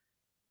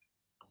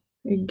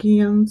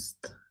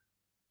against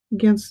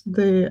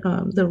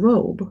the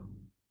robe,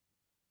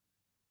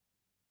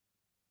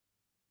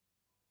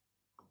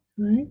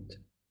 right?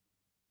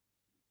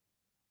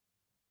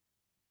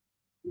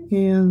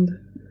 And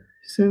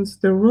since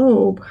the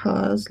robe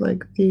has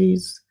like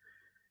these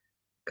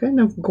kind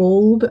of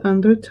gold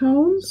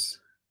undertones,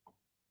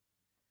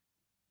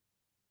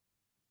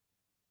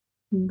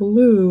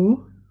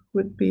 blue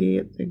would be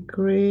a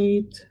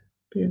great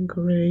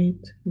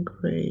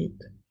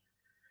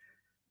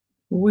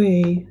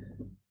way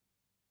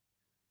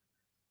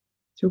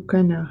to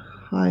kind of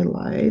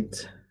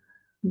highlight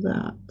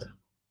that.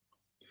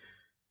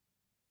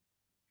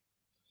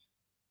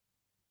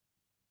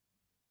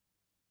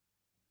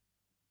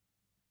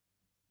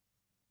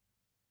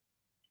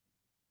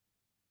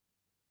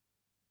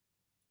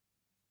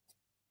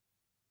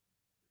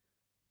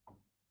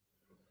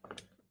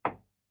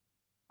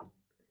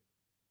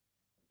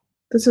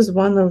 This is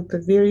one of the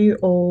very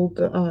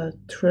old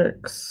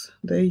tricks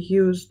they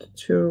used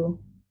to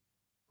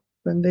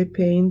when they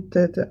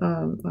painted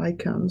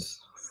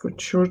icons for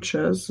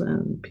churches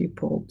and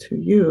people to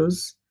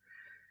use,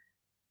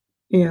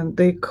 and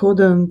they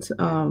couldn't.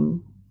 I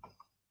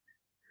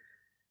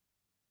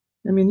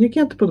mean, you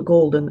can't put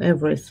gold in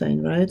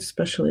everything, right?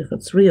 Especially if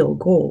it's real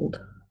gold.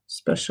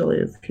 Especially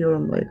if you're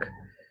in like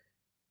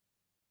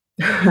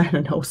I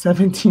don't know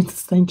 17th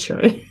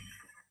century.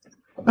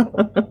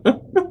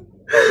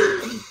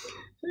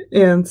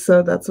 And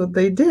so that's what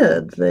they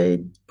did.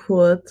 They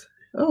put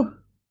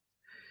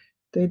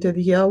they did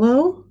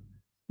yellow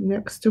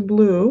next to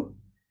blue,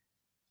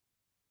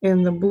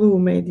 and the blue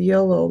made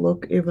yellow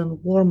look even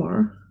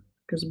warmer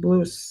because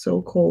blue is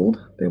so cold.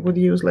 They would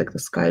use like the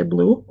sky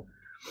blue,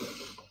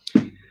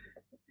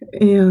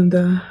 and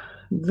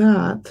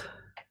that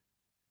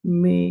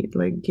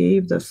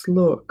gave this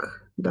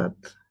look that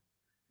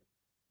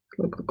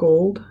looked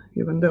gold,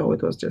 even though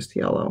it was just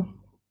yellow.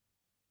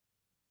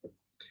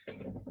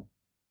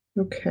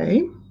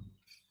 Okay.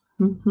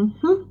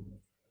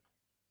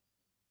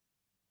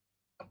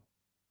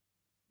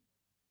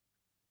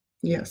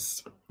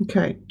 Yes.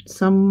 Okay.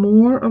 Some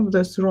more of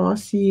this raw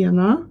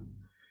sienna.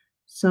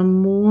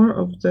 Some more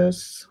of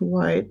this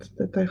white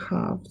that I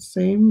have.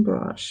 Same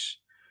brush.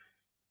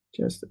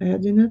 Just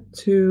adding it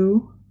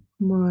to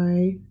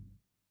my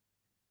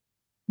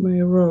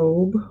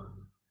robe.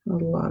 A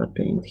lot of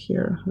paint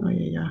here. Oh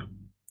yeah.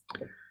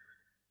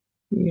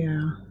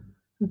 Yeah,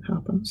 it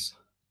happens.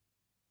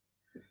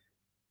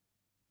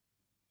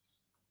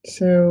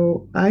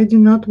 So I do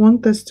not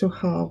want this to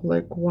have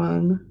like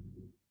one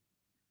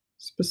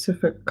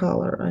specific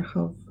color. I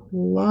have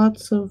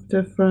lots of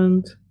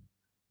different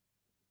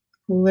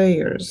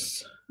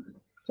layers.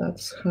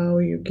 That's how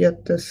you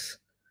get this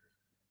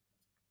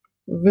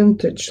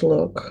vintage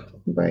look,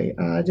 by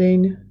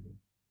adding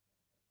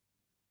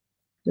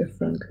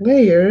different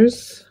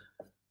layers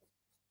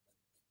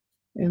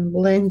and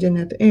blending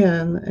it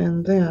in,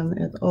 and then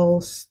it all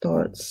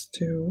starts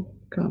to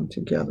come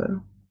together.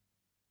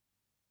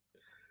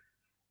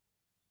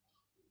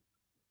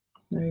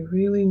 I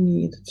really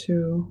need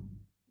to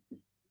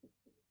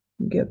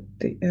get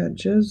the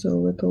edges a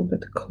little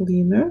bit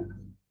cleaner.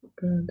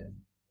 Good.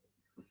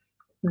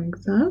 Like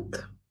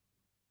that.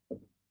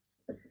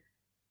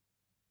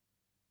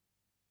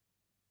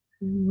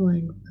 And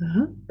like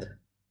that.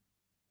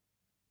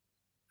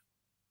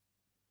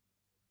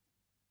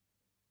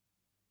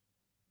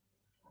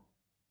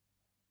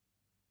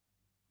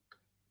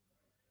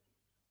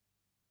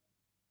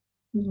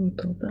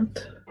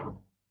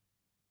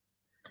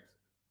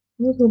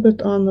 A little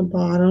bit on the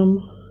bottom.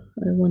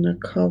 I want to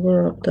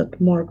cover up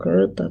that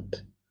marker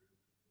that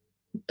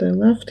I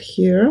left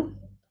here.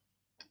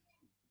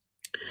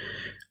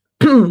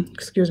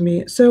 Excuse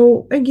me.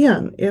 So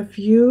again, if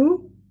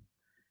you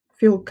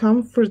feel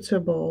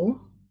comfortable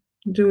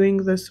doing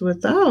this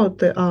without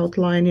the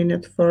outlining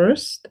at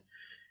first,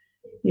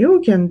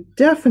 you can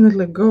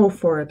definitely go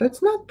for it.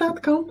 It's not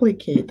that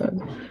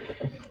complicated,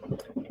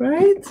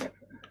 right?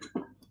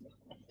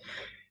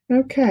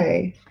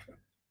 Okay.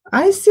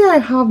 I see I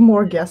have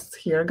more guests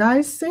here.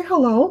 Guys, say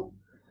hello.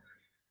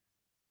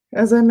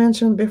 As I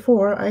mentioned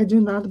before, I do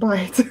not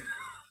bite.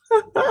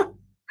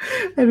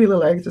 I really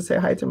like to say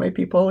hi to my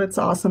people. It's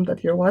awesome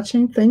that you're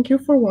watching. Thank you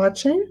for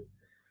watching.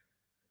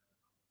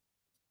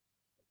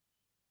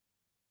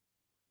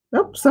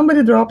 Oh,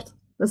 somebody dropped.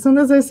 As soon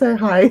as I say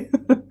hi,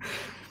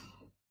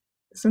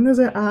 as soon as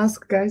I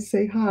ask, guys,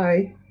 say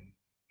hi,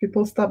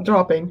 people stop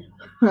dropping.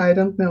 I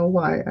don't know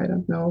why. I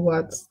don't know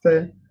what's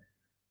the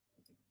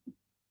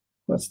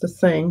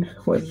thing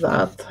with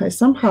that. I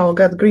somehow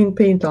got green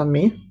paint on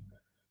me.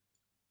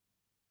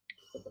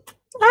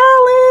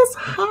 Alice,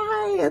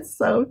 hi. It's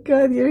so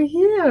good you're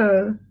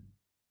here.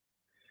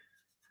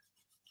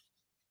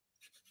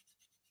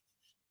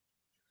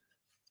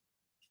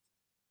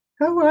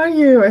 How are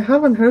you? I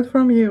haven't heard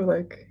from you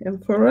like in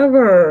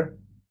forever.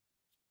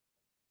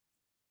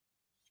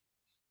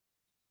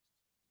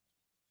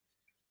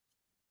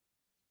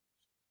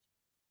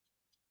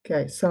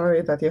 Okay,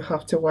 sorry that you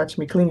have to watch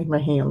me cleaning my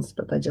hands,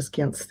 but I just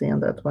can't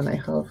stand it when I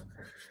have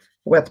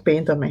wet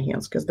paint on my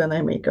hands because then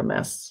I make a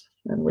mess,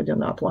 and we do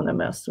not want a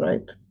mess,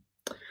 right?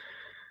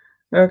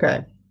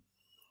 Okay,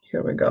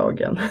 here we go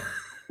again.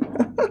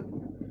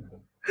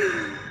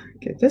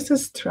 Okay, this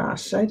is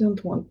trash. I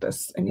don't want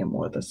this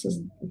anymore. This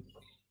is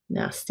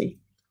nasty.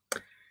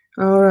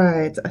 All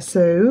right,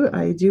 so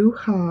I do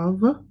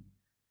have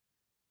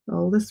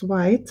all this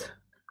white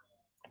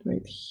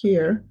right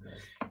here.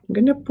 I'm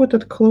gonna put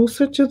it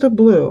closer to the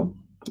blue,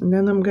 and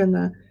then I'm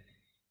gonna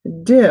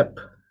dip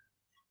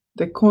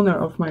the corner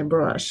of my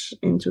brush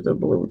into the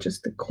blue,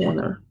 just the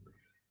corner.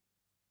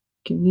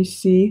 Can you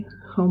see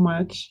how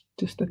much?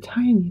 Just a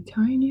tiny,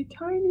 tiny,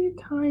 tiny,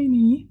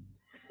 tiny.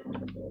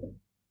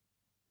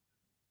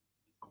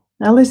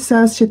 Alice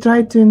says she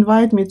tried to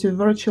invite me to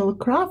virtual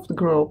craft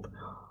group.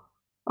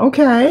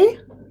 Okay.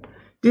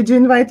 Did you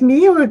invite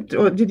me or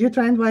did you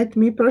try to invite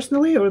me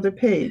personally or the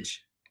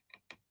page?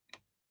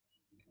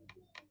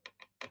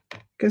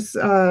 Because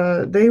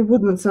they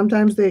wouldn't.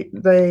 Sometimes they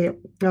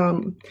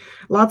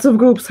lots of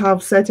groups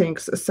have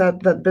settings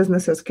set that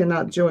businesses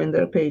cannot join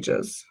their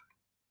pages.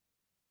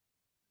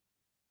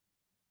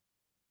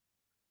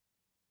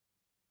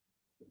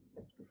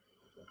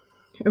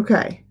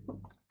 Okay.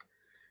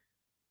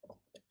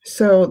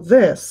 So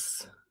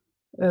this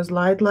is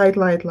light, light,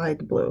 light,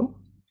 light blue.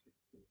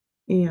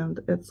 And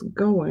it's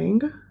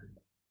going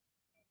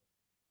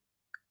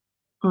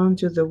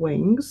onto the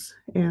wings.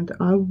 And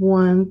I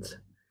want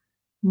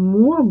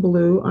more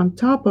blue on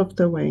top of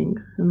the wing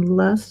and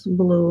less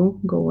blue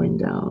going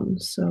down.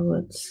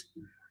 So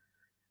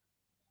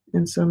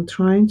I'm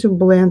trying to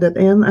blend it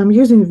in. I'm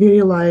using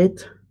very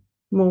light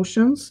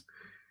motions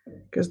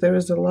because there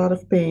is a lot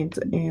of paint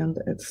and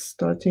it's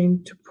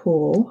starting to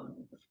pull.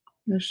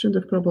 I should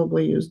have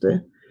probably used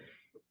the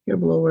hair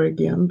blower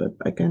again, but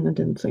I kind of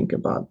didn't think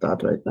about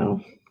that right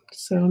now.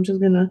 So I'm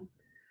just gonna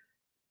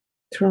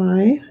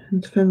try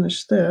and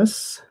finish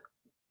this.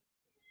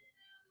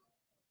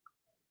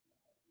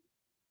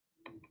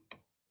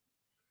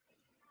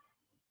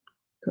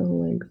 Go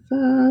like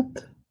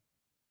that.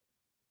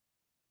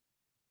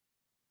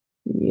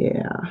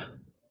 Yeah.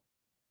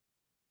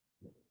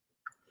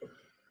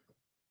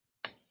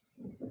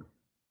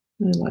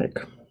 I like.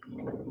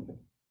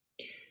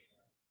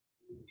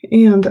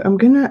 And I'm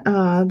gonna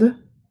add,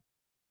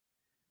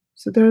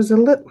 so there's a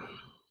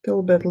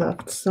little bit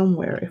left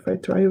somewhere. If I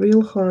try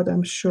real hard,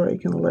 I'm sure I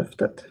can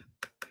lift it.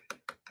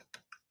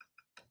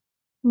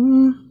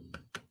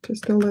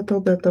 Just a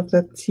little bit of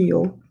that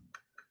teal.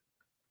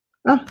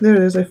 Ah, there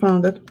it is, I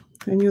found it.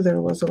 I knew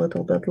there was a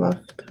little bit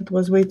left. It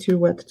was way too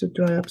wet to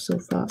dry up so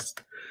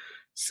fast.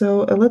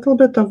 So a little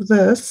bit of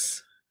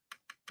this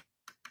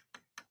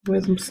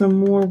with some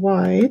more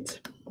white.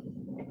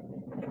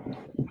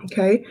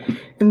 Okay,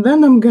 and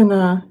then I'm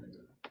gonna,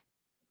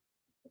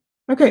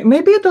 okay,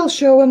 maybe it'll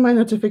show in my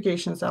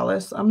notifications,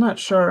 Alice. I'm not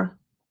sure.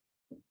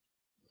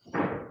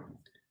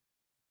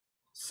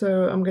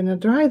 So I'm gonna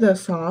dry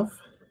this off,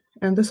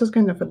 and this is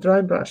kind of a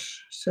dry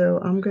brush. So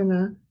I'm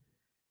gonna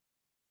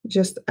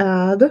just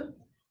add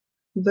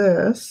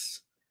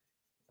this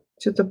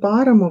to the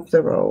bottom of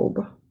the robe.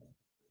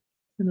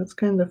 And it's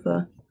kind of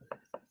a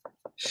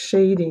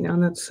shading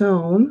on its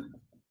own.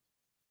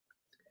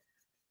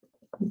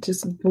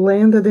 Just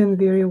blend it in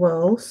very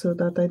well so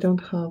that I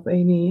don't have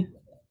any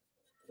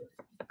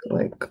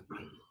like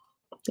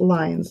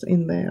lines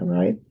in there,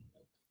 right?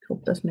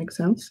 Hope this makes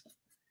sense.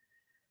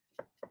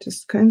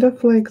 Just kind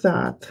of like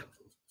that.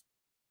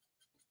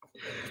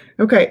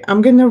 Okay,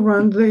 I'm gonna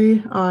run the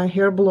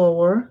hair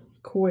blower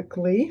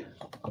quickly.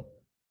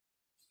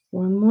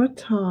 One more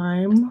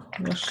time,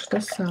 wash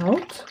this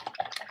out.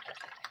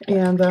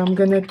 And I'm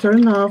gonna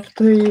turn off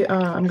the,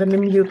 I'm gonna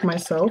mute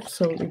myself.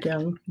 So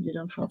again, you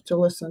don't have to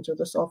listen to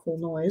this awful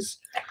noise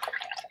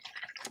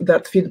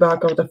that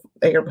feedback of the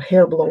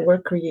hair blower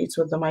creates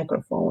with the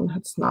microphone.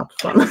 It's not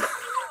fun.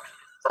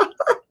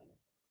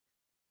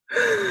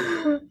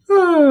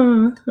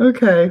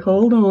 Okay,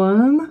 hold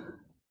on.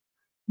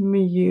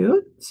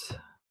 Mute.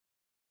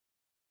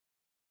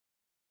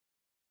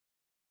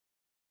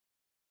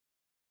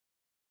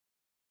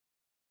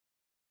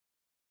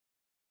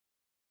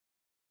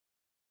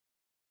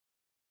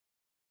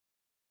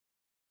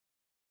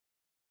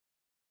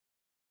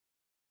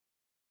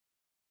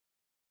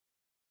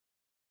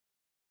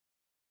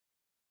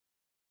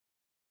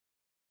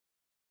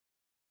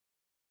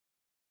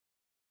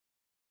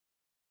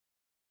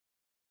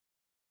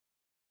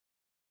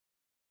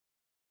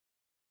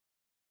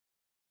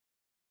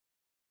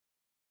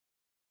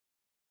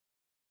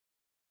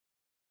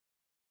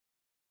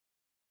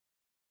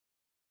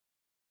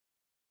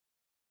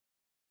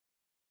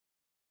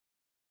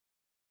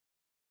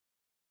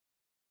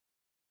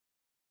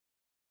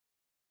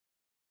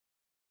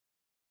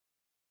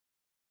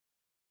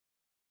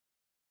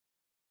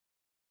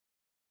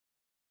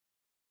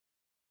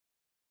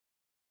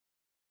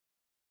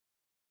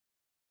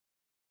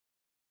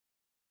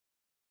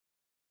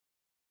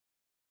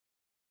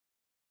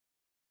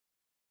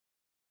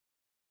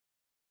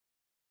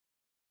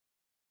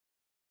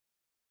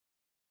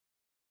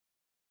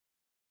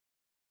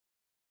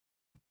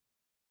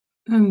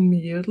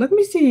 Unmute. Let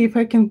me see if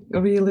I can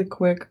really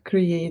quick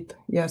create.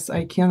 Yes,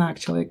 I can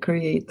actually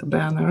create the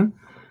banner.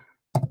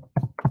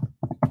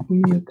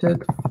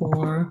 Muted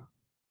for.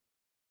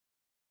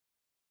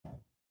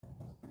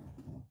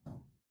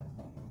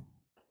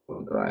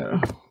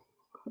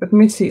 Let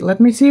me see. Let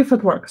me see if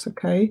it works.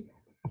 Okay.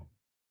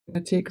 I'm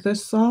gonna take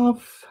this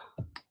off.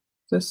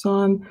 This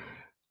on.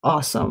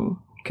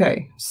 Awesome.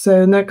 Okay.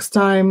 So next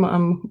time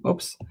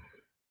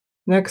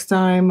next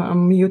time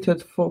I'm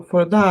muted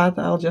for that,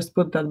 I'll just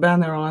put that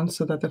banner on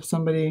so that if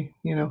somebody,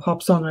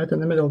 hops on right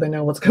in the middle, they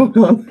know what's going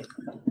on.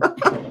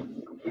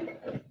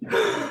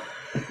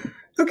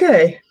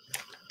 Okay,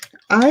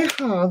 I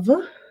have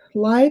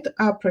light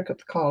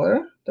apricot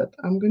color that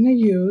I'm going to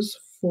use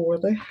for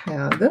the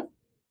head.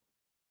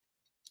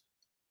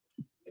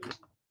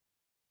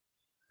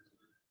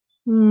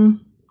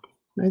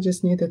 I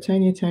just need a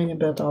tiny, tiny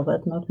bit of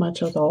it, not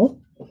much at all.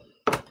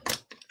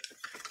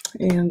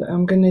 And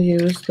I'm going to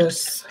use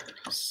this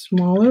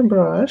smaller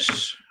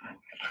brush.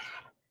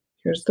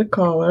 Here's the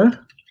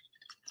color.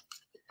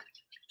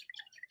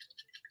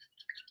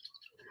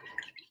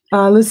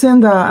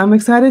 Lucinda, I'm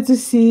excited to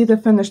see the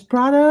finished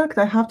product.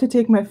 I have to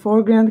take my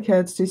 4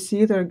 grandkids to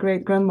see their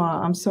great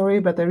grandma. I'm sorry,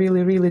 but I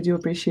really, really do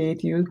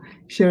appreciate you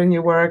sharing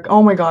your work.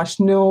 Oh my gosh,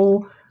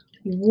 no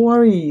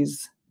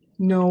worries.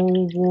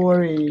 No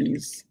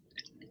worries.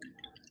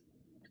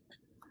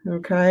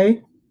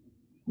 Okay?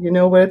 You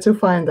know where to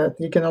find it.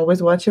 You can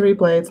always watch a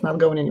replay. It's not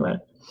going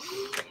anywhere.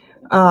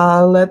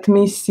 Let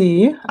me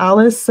see.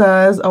 Alice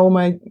says, oh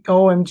my,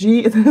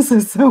 OMG, this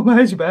is so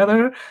much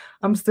better.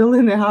 I'm still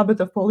in the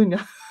habit of pulling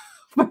out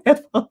my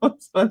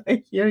headphones when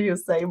I hear you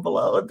say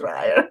blow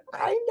dryer.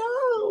 I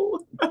know.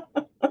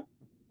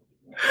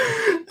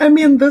 I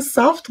mean, the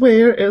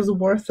software is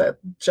worth it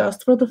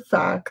just for the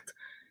fact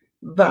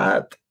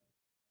that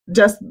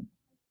just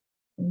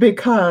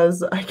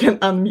because I can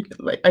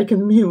unmute, I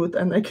can mute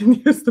and I can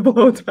use the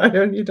blow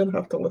dryer and you don't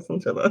have to listen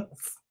to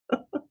this.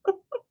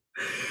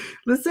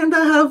 Listen to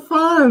have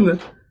fun.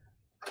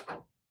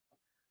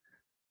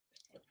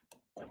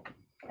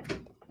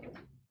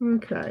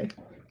 Okay.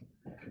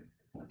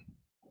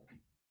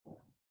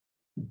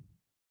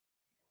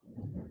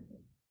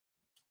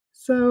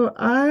 So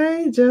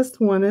I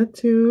just wanted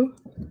to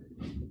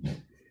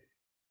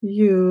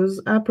use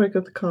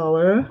apricot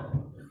color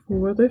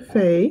for the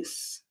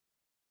face,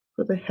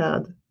 for the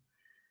head.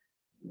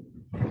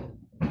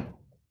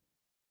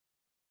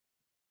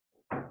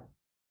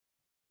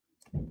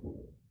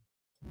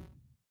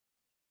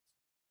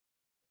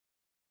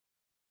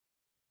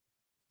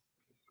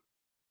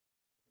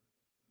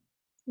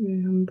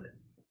 And I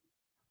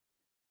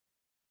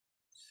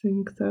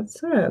think that's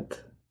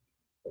it.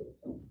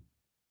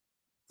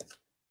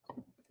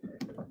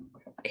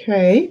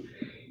 Okay,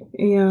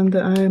 and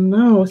I'm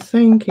now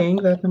thinking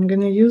that I'm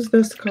gonna use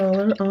this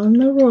color on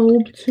the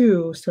robe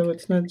too, so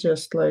it's not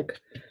just like,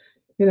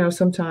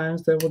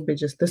 sometimes there would be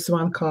just this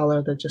one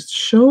color that just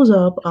shows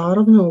up out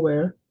of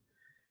nowhere.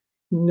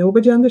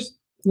 Nobody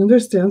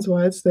understands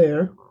why it's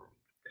there. It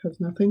has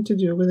nothing to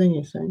do with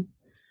anything.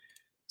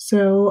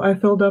 So I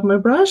filled up my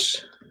brush,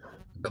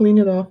 clean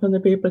it off on a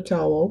paper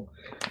towel,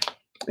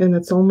 and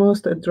it's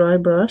almost a dry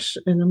brush,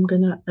 and I'm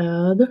gonna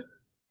add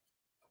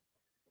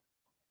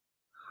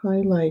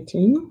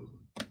highlighting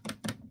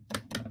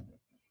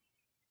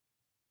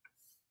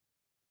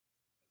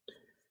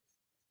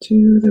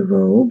to the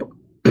robe.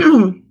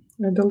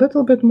 Add a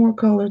little bit more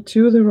color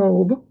to the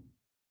robe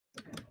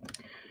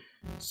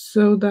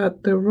so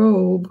that the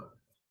robe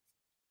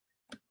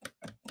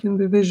can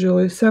be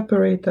visually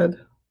separated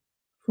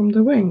from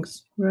the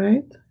wings,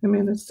 right? I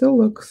mean, it still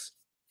looks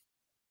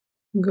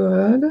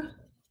good.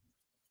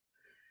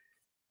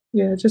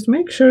 Yeah, just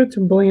make sure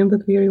to blend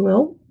it very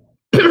well.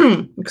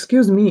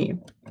 Excuse me.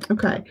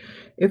 Okay,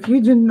 if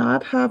you do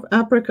not have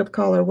apricot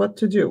color, what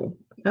to do?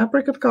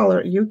 Apricot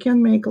color, you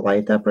can make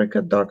light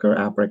apricot, darker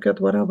apricot,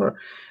 whatever.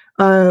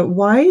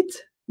 White,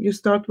 you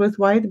start with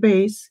white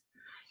base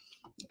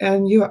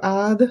and you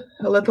add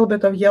a little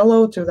bit of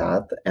yellow to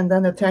that and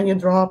then a tiny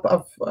drop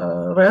of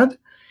red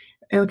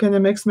and kind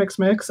of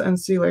mix and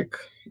see like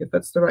if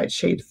it's the right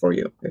shade for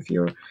you, if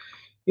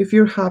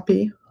you're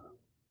happy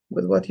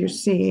with what you're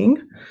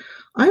seeing.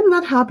 I'm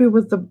not happy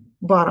with the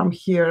bottom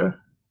here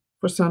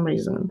for some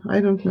reason. I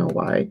don't know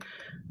why.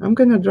 I'm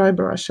gonna dry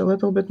brush a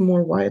little bit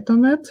more white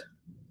on it.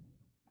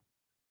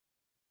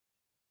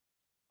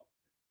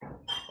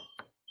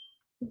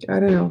 I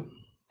don't know.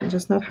 I'm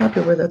just not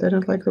happy with it. I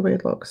don't like the way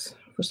it looks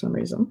for some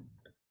reason.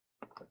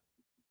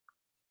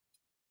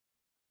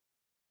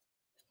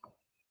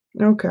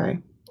 Okay.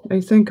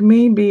 I think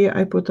maybe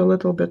I put a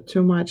little bit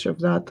too much of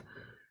that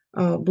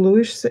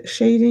bluish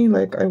shading.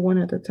 Like I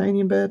wanted a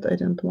tiny bit. I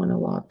didn't want a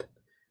lot.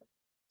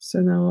 So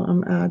now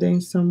I'm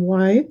adding some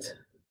white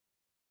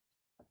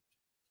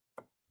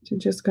to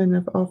just kind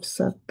of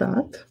offset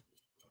that.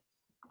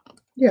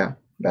 Yeah,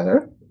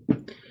 better.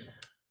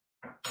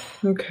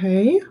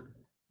 Okay.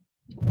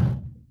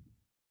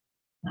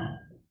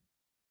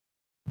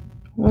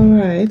 All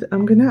right,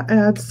 I'm gonna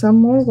add some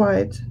more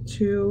white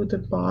to the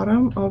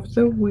bottom of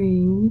the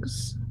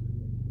wings.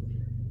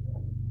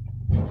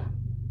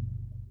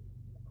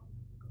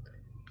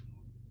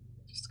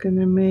 Just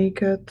gonna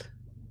make it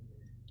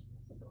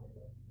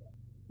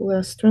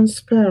less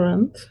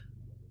transparent.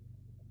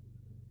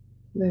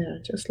 There,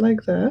 just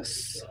like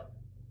this.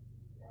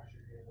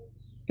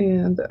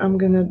 And I'm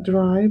gonna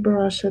dry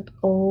brush it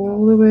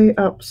all the way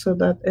up so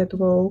that it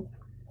will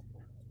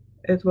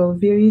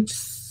very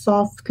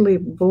softly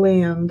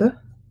blend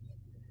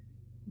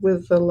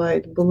with the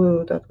light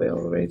blue that we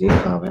already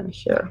have in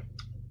here.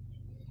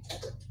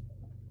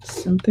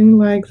 Something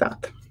like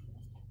that.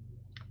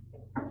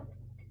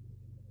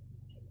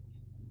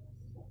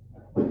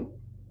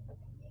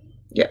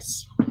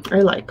 Yes, I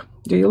like.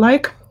 Do you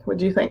like? What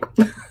do you think?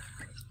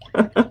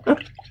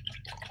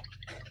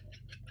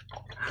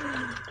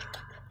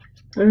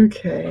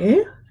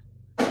 Okay.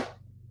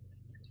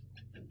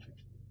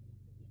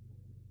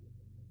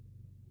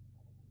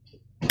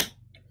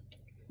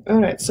 All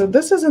right, so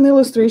this is an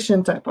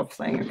illustration type of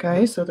thing,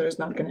 okay? So there's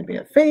not going to be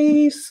a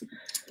face.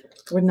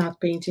 We're not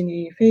painting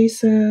any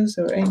faces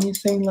or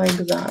anything like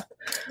that.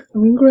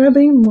 I'm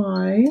grabbing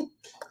my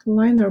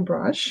liner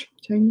brush,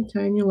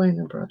 tiny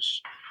liner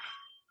brush.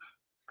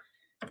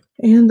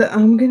 And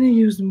I'm going to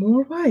use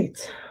more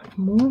white,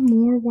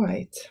 more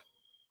white.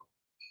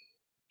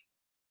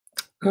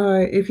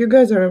 If you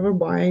guys are ever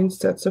buying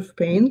sets of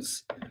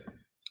paints,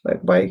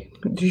 like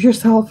do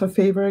yourself a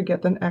favor,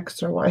 get an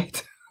extra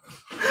white.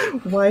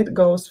 White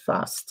goes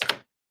fast.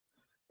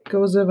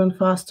 Goes even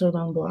faster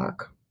than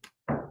black.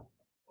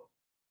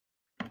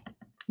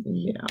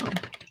 Yeah.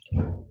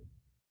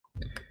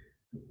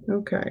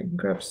 Okay,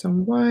 grab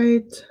some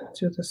white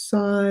to the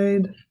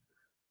side.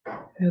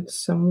 Add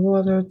some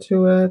water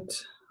to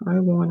it. I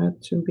want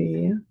it to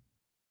be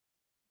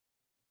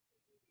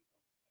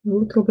a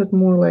little bit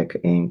more like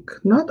ink.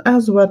 Not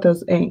as wet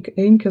as ink.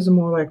 Ink is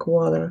more like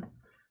water.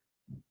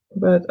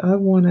 But I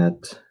want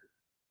it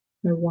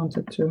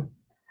to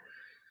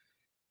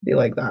be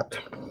like that.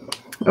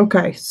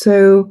 Okay,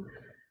 so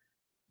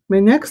my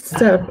next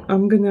step,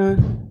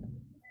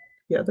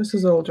 this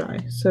is all dry.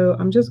 So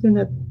I'm just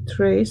gonna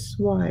trace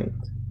white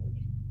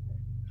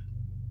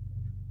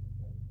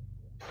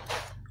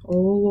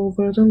all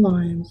over the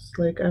lines,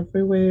 like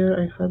everywhere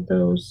I had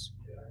those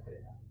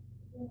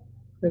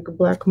like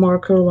black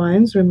marker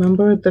lines,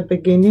 remember at the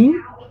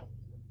beginning?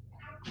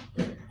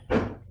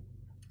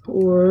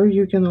 Or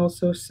you can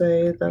also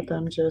say that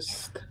I'm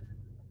just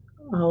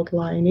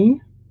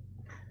outlining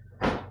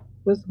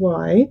with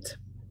white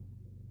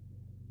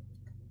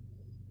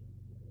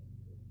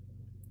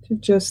to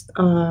just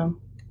to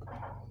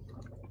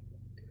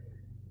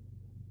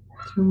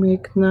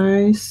make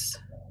nice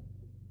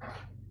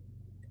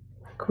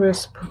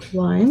crisp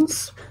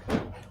lines.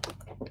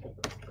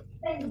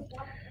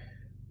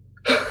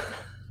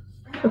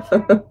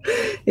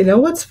 You know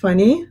what's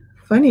funny?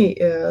 Funny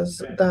is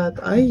that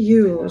I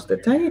used a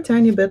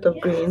tiny bit of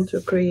green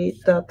to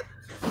create that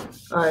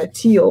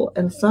teal,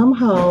 and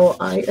somehow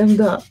I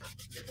end up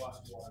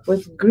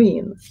with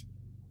green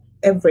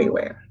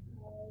everywhere.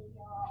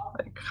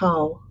 Like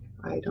how?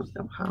 I don't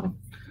know how.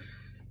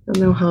 I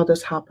don't know how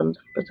this happened,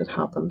 but it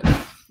happened.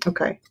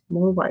 Okay,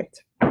 more white.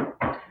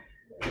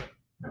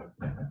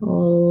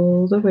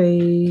 All the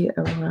way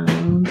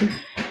around the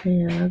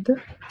head.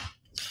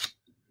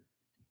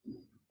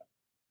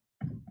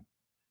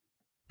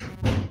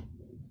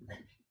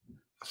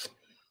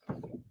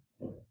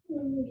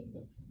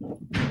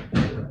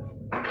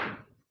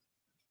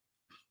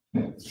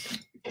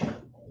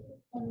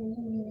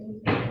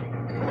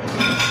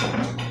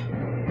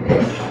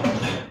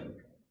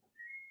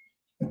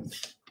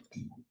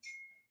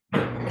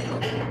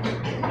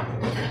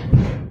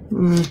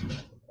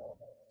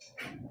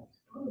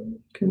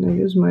 Can I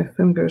use my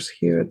fingers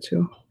here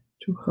to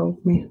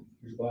help me?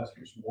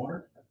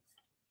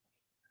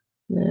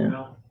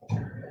 Yeah.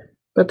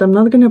 But I'm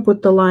not gonna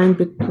put the line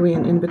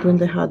in between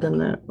the head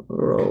and the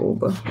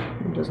robe.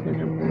 I'm just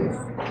gonna move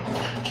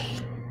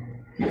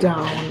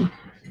down.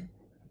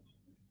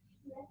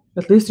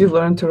 At least you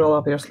learned to roll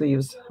up your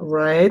sleeves,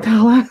 right,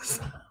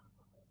 Alice?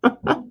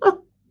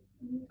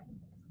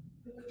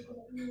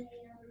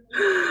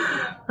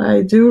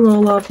 I do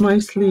roll up my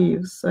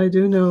sleeves. I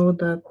do know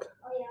that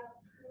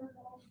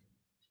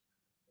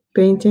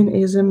painting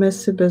is a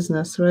messy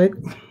business, right?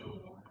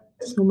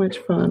 So much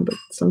fun, but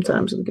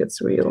sometimes it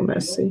gets real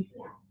messy.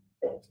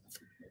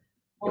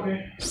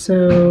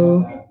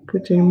 So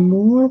putting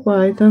more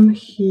white on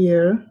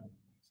here,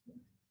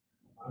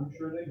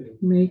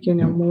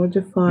 making a more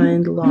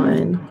defined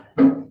line.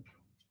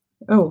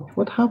 Oh,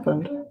 what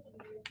happened?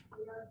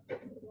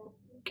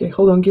 Okay,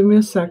 hold on, give me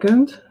a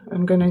second.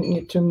 I'm gonna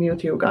need to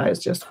mute you guys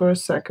just for a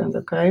second,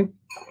 okay?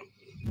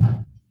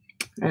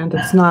 And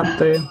it's not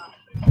the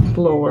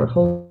blower.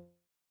 Hold.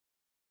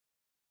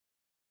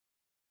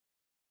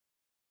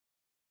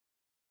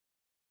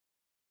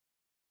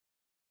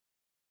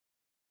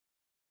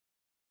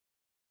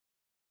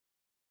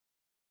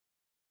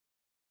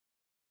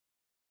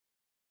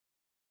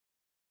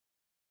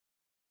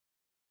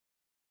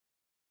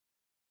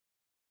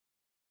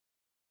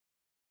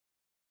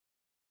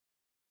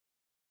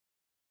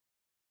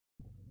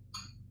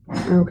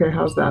 Okay,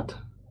 how's that?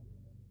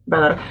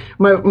 better.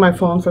 My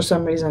phone for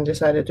some reason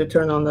decided to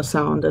turn on the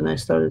sound, and I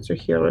started to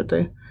hear it,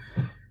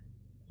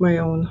 my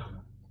own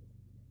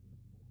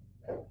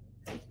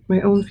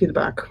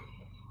feedback.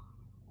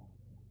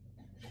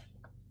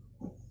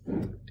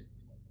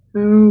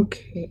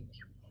 Okay.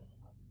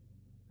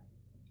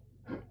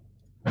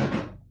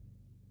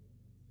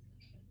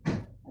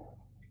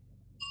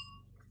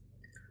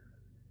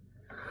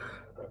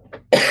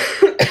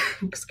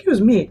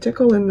 Excuse me,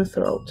 tickle in the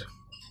throat.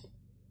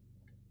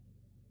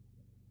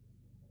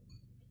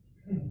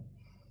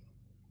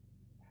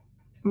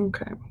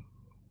 Okay.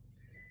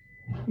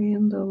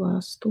 And the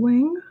last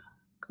wing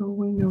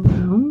going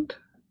around.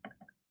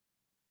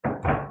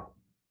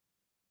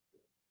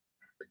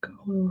 Go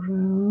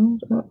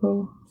around.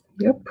 Uh-oh.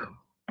 Yep.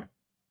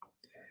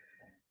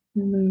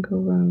 And then go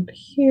around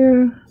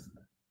here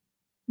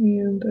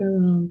and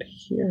around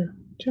here.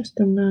 Just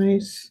a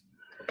nice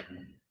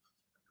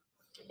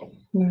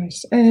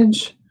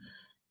edge.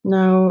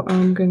 Now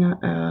I'm gonna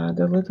add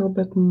a little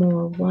bit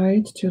more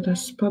white to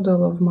this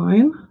puddle of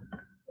mine.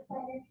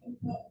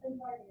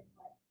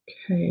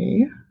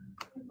 Okay,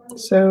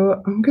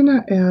 so I'm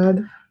gonna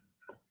add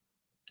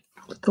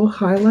little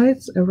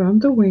highlights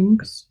around the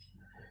wings.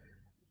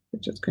 We're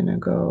just gonna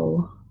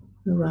go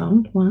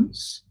around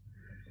once.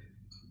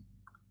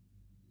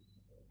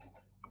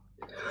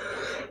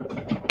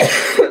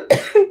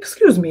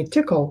 Excuse me,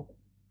 tickle.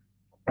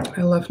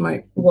 I left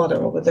my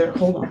water over there.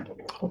 Hold on.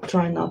 I'll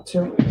try not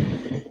to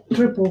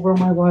trip over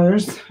my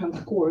wires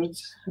and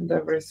cords and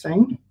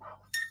everything.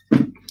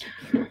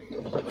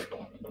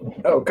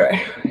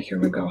 Okay, here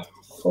we go.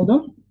 Hold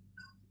on.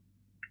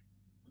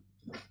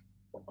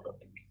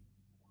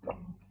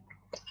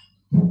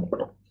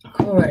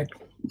 All right.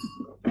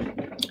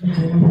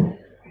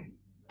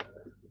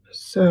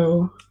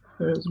 So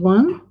there's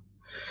one.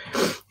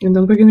 And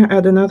then we're going to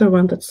add another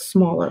one that's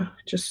smaller,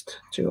 just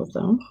two of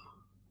them,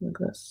 like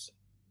this.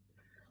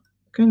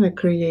 Kind of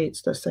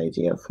creates this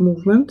idea of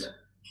movement.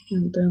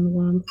 And then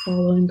one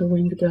following the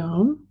wing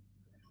down.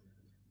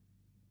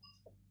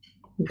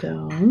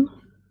 Down.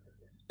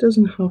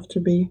 Doesn't have to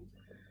be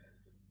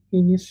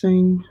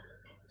anything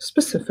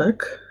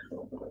specific.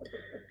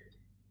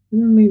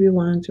 And then maybe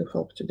one to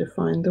help to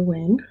define the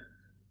wing.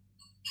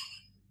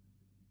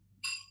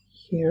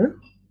 Here.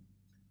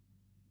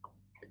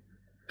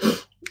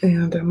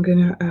 And I'm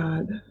gonna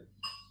add,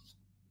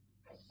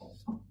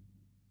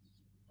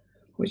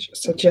 which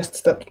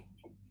suggests that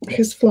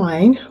he's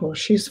flying or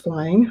she's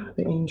flying,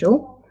 the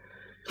angel.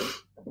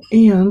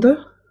 And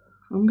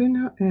I'm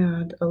gonna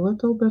add a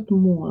little bit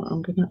more.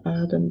 I'm gonna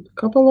add a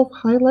couple of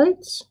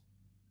highlights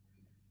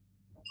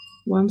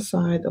one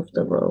side of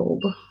the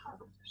robe.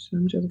 So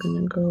I'm just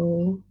gonna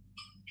go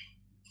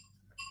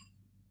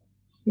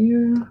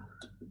here,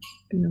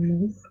 gonna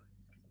move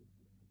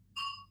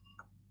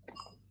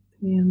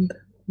and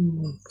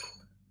move.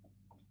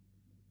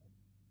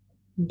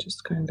 And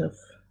just kind of,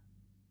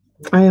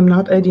 I am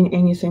not adding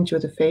anything to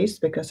the face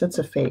because it's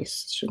a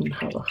face. It shouldn't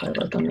have a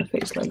highlight on the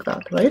face like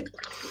that, right?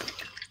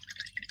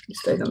 At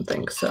least I don't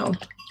think so.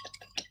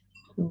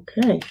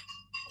 Okay.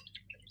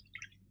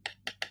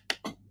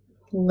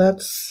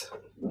 Let's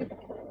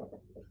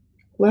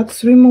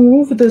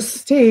remove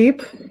this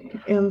tape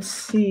and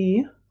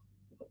see.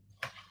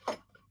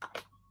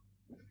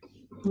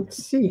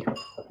 Let's see.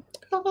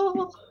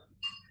 Oh.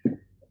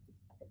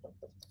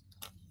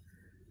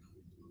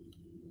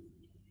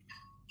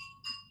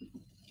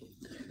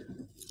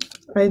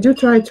 I do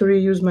try to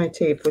reuse my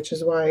tape, which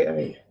is why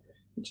I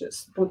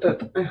just put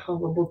that. I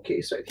have a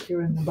bookcase right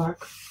here in the back.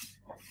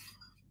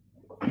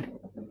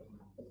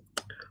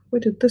 Where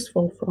did this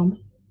fall from?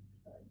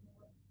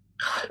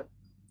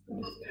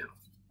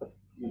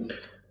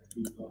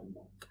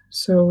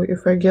 So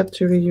if I get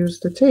to reuse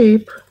the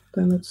tape,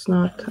 then it's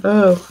not,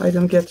 oh, I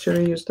don't get to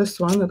reuse this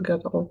one. It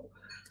got all,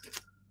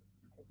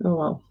 oh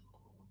well.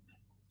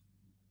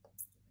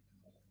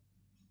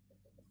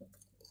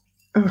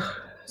 Ugh.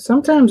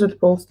 Sometimes it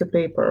pulls the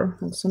paper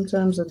and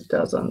sometimes it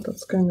doesn't.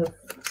 That's kind of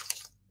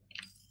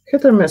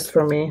hit or miss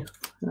for me.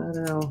 I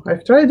don't know.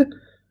 I've tried,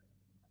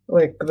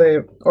 like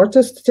the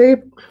artist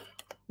tape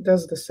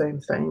does the same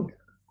thing.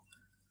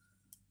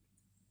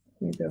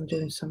 Maybe I'm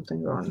doing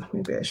something wrong.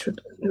 Maybe I should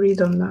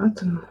read on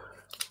that and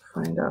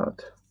find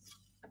out.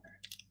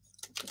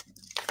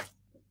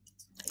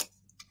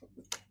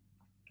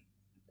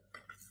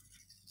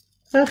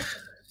 Ah,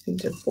 it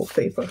did pull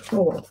paper.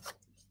 Oh well.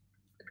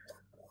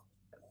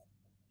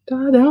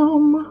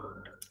 Ta-dam!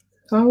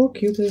 How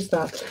cute is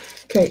that?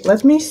 Okay,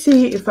 let me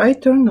see if I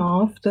turn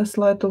off this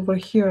light over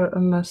here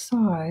on the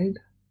side.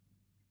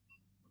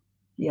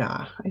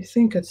 Yeah, I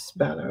think it's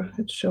better.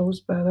 It shows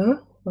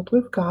better what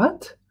we've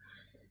got.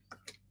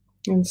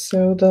 And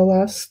so the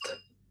last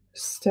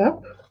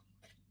step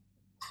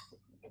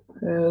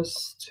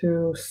is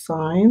to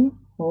sign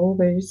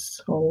always,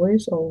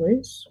 always,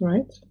 always,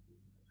 right?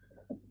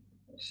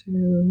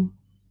 So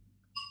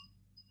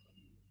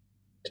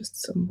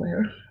just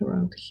somewhere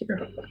around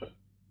here.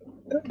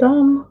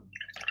 Ta-dam!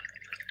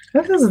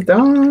 It is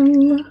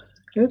done.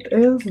 It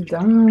is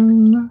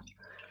done.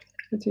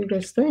 What do you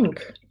guys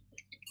think?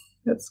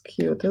 That's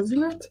cute,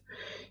 isn't it?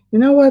 You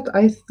know what?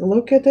 I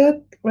look at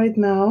it right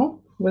now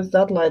with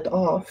that light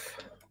off,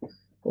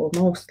 or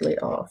mostly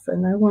off,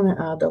 and I want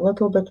to add a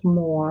little bit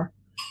more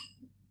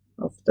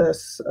of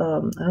this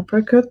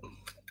apricot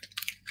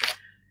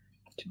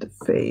to the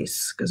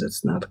face because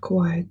it's not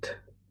quite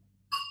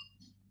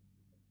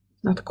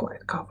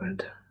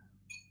covered.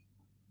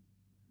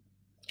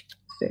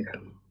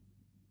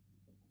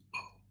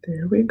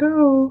 There we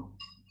go.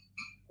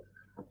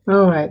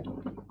 All right.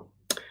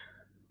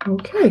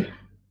 Okay.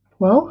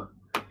 Well,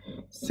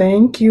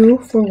 thank you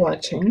for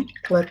watching.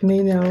 Let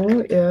me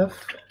know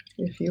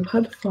if you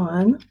had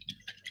fun.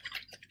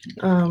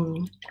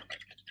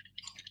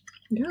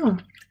 Yeah.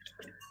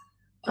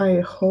 I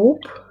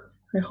hope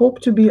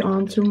to be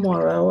on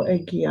tomorrow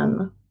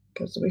again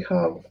because we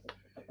have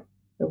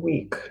a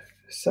week.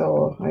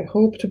 So I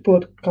hope to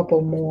put a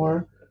couple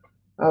more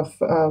of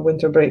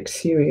winter break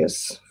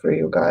series for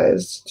you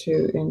guys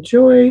to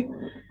enjoy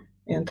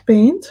and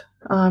paint.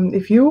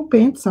 If you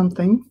paint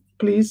something,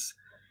 please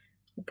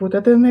put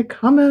it in the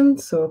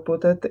comments or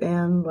put it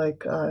in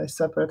like a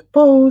separate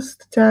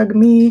post. Tag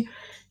me,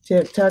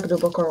 tag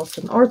Luba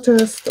Carlson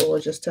Artist, or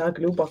just tag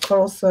Luba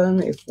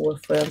Carlson if we're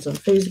friends on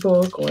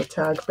Facebook, or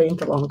tag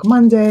Paint Along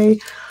Monday.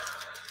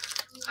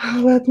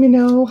 Let me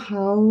know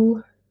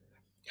how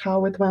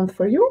it went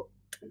for you,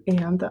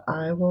 and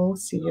I will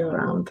see you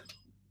around.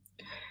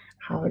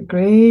 Have a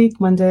great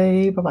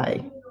Monday. Bye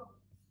bye.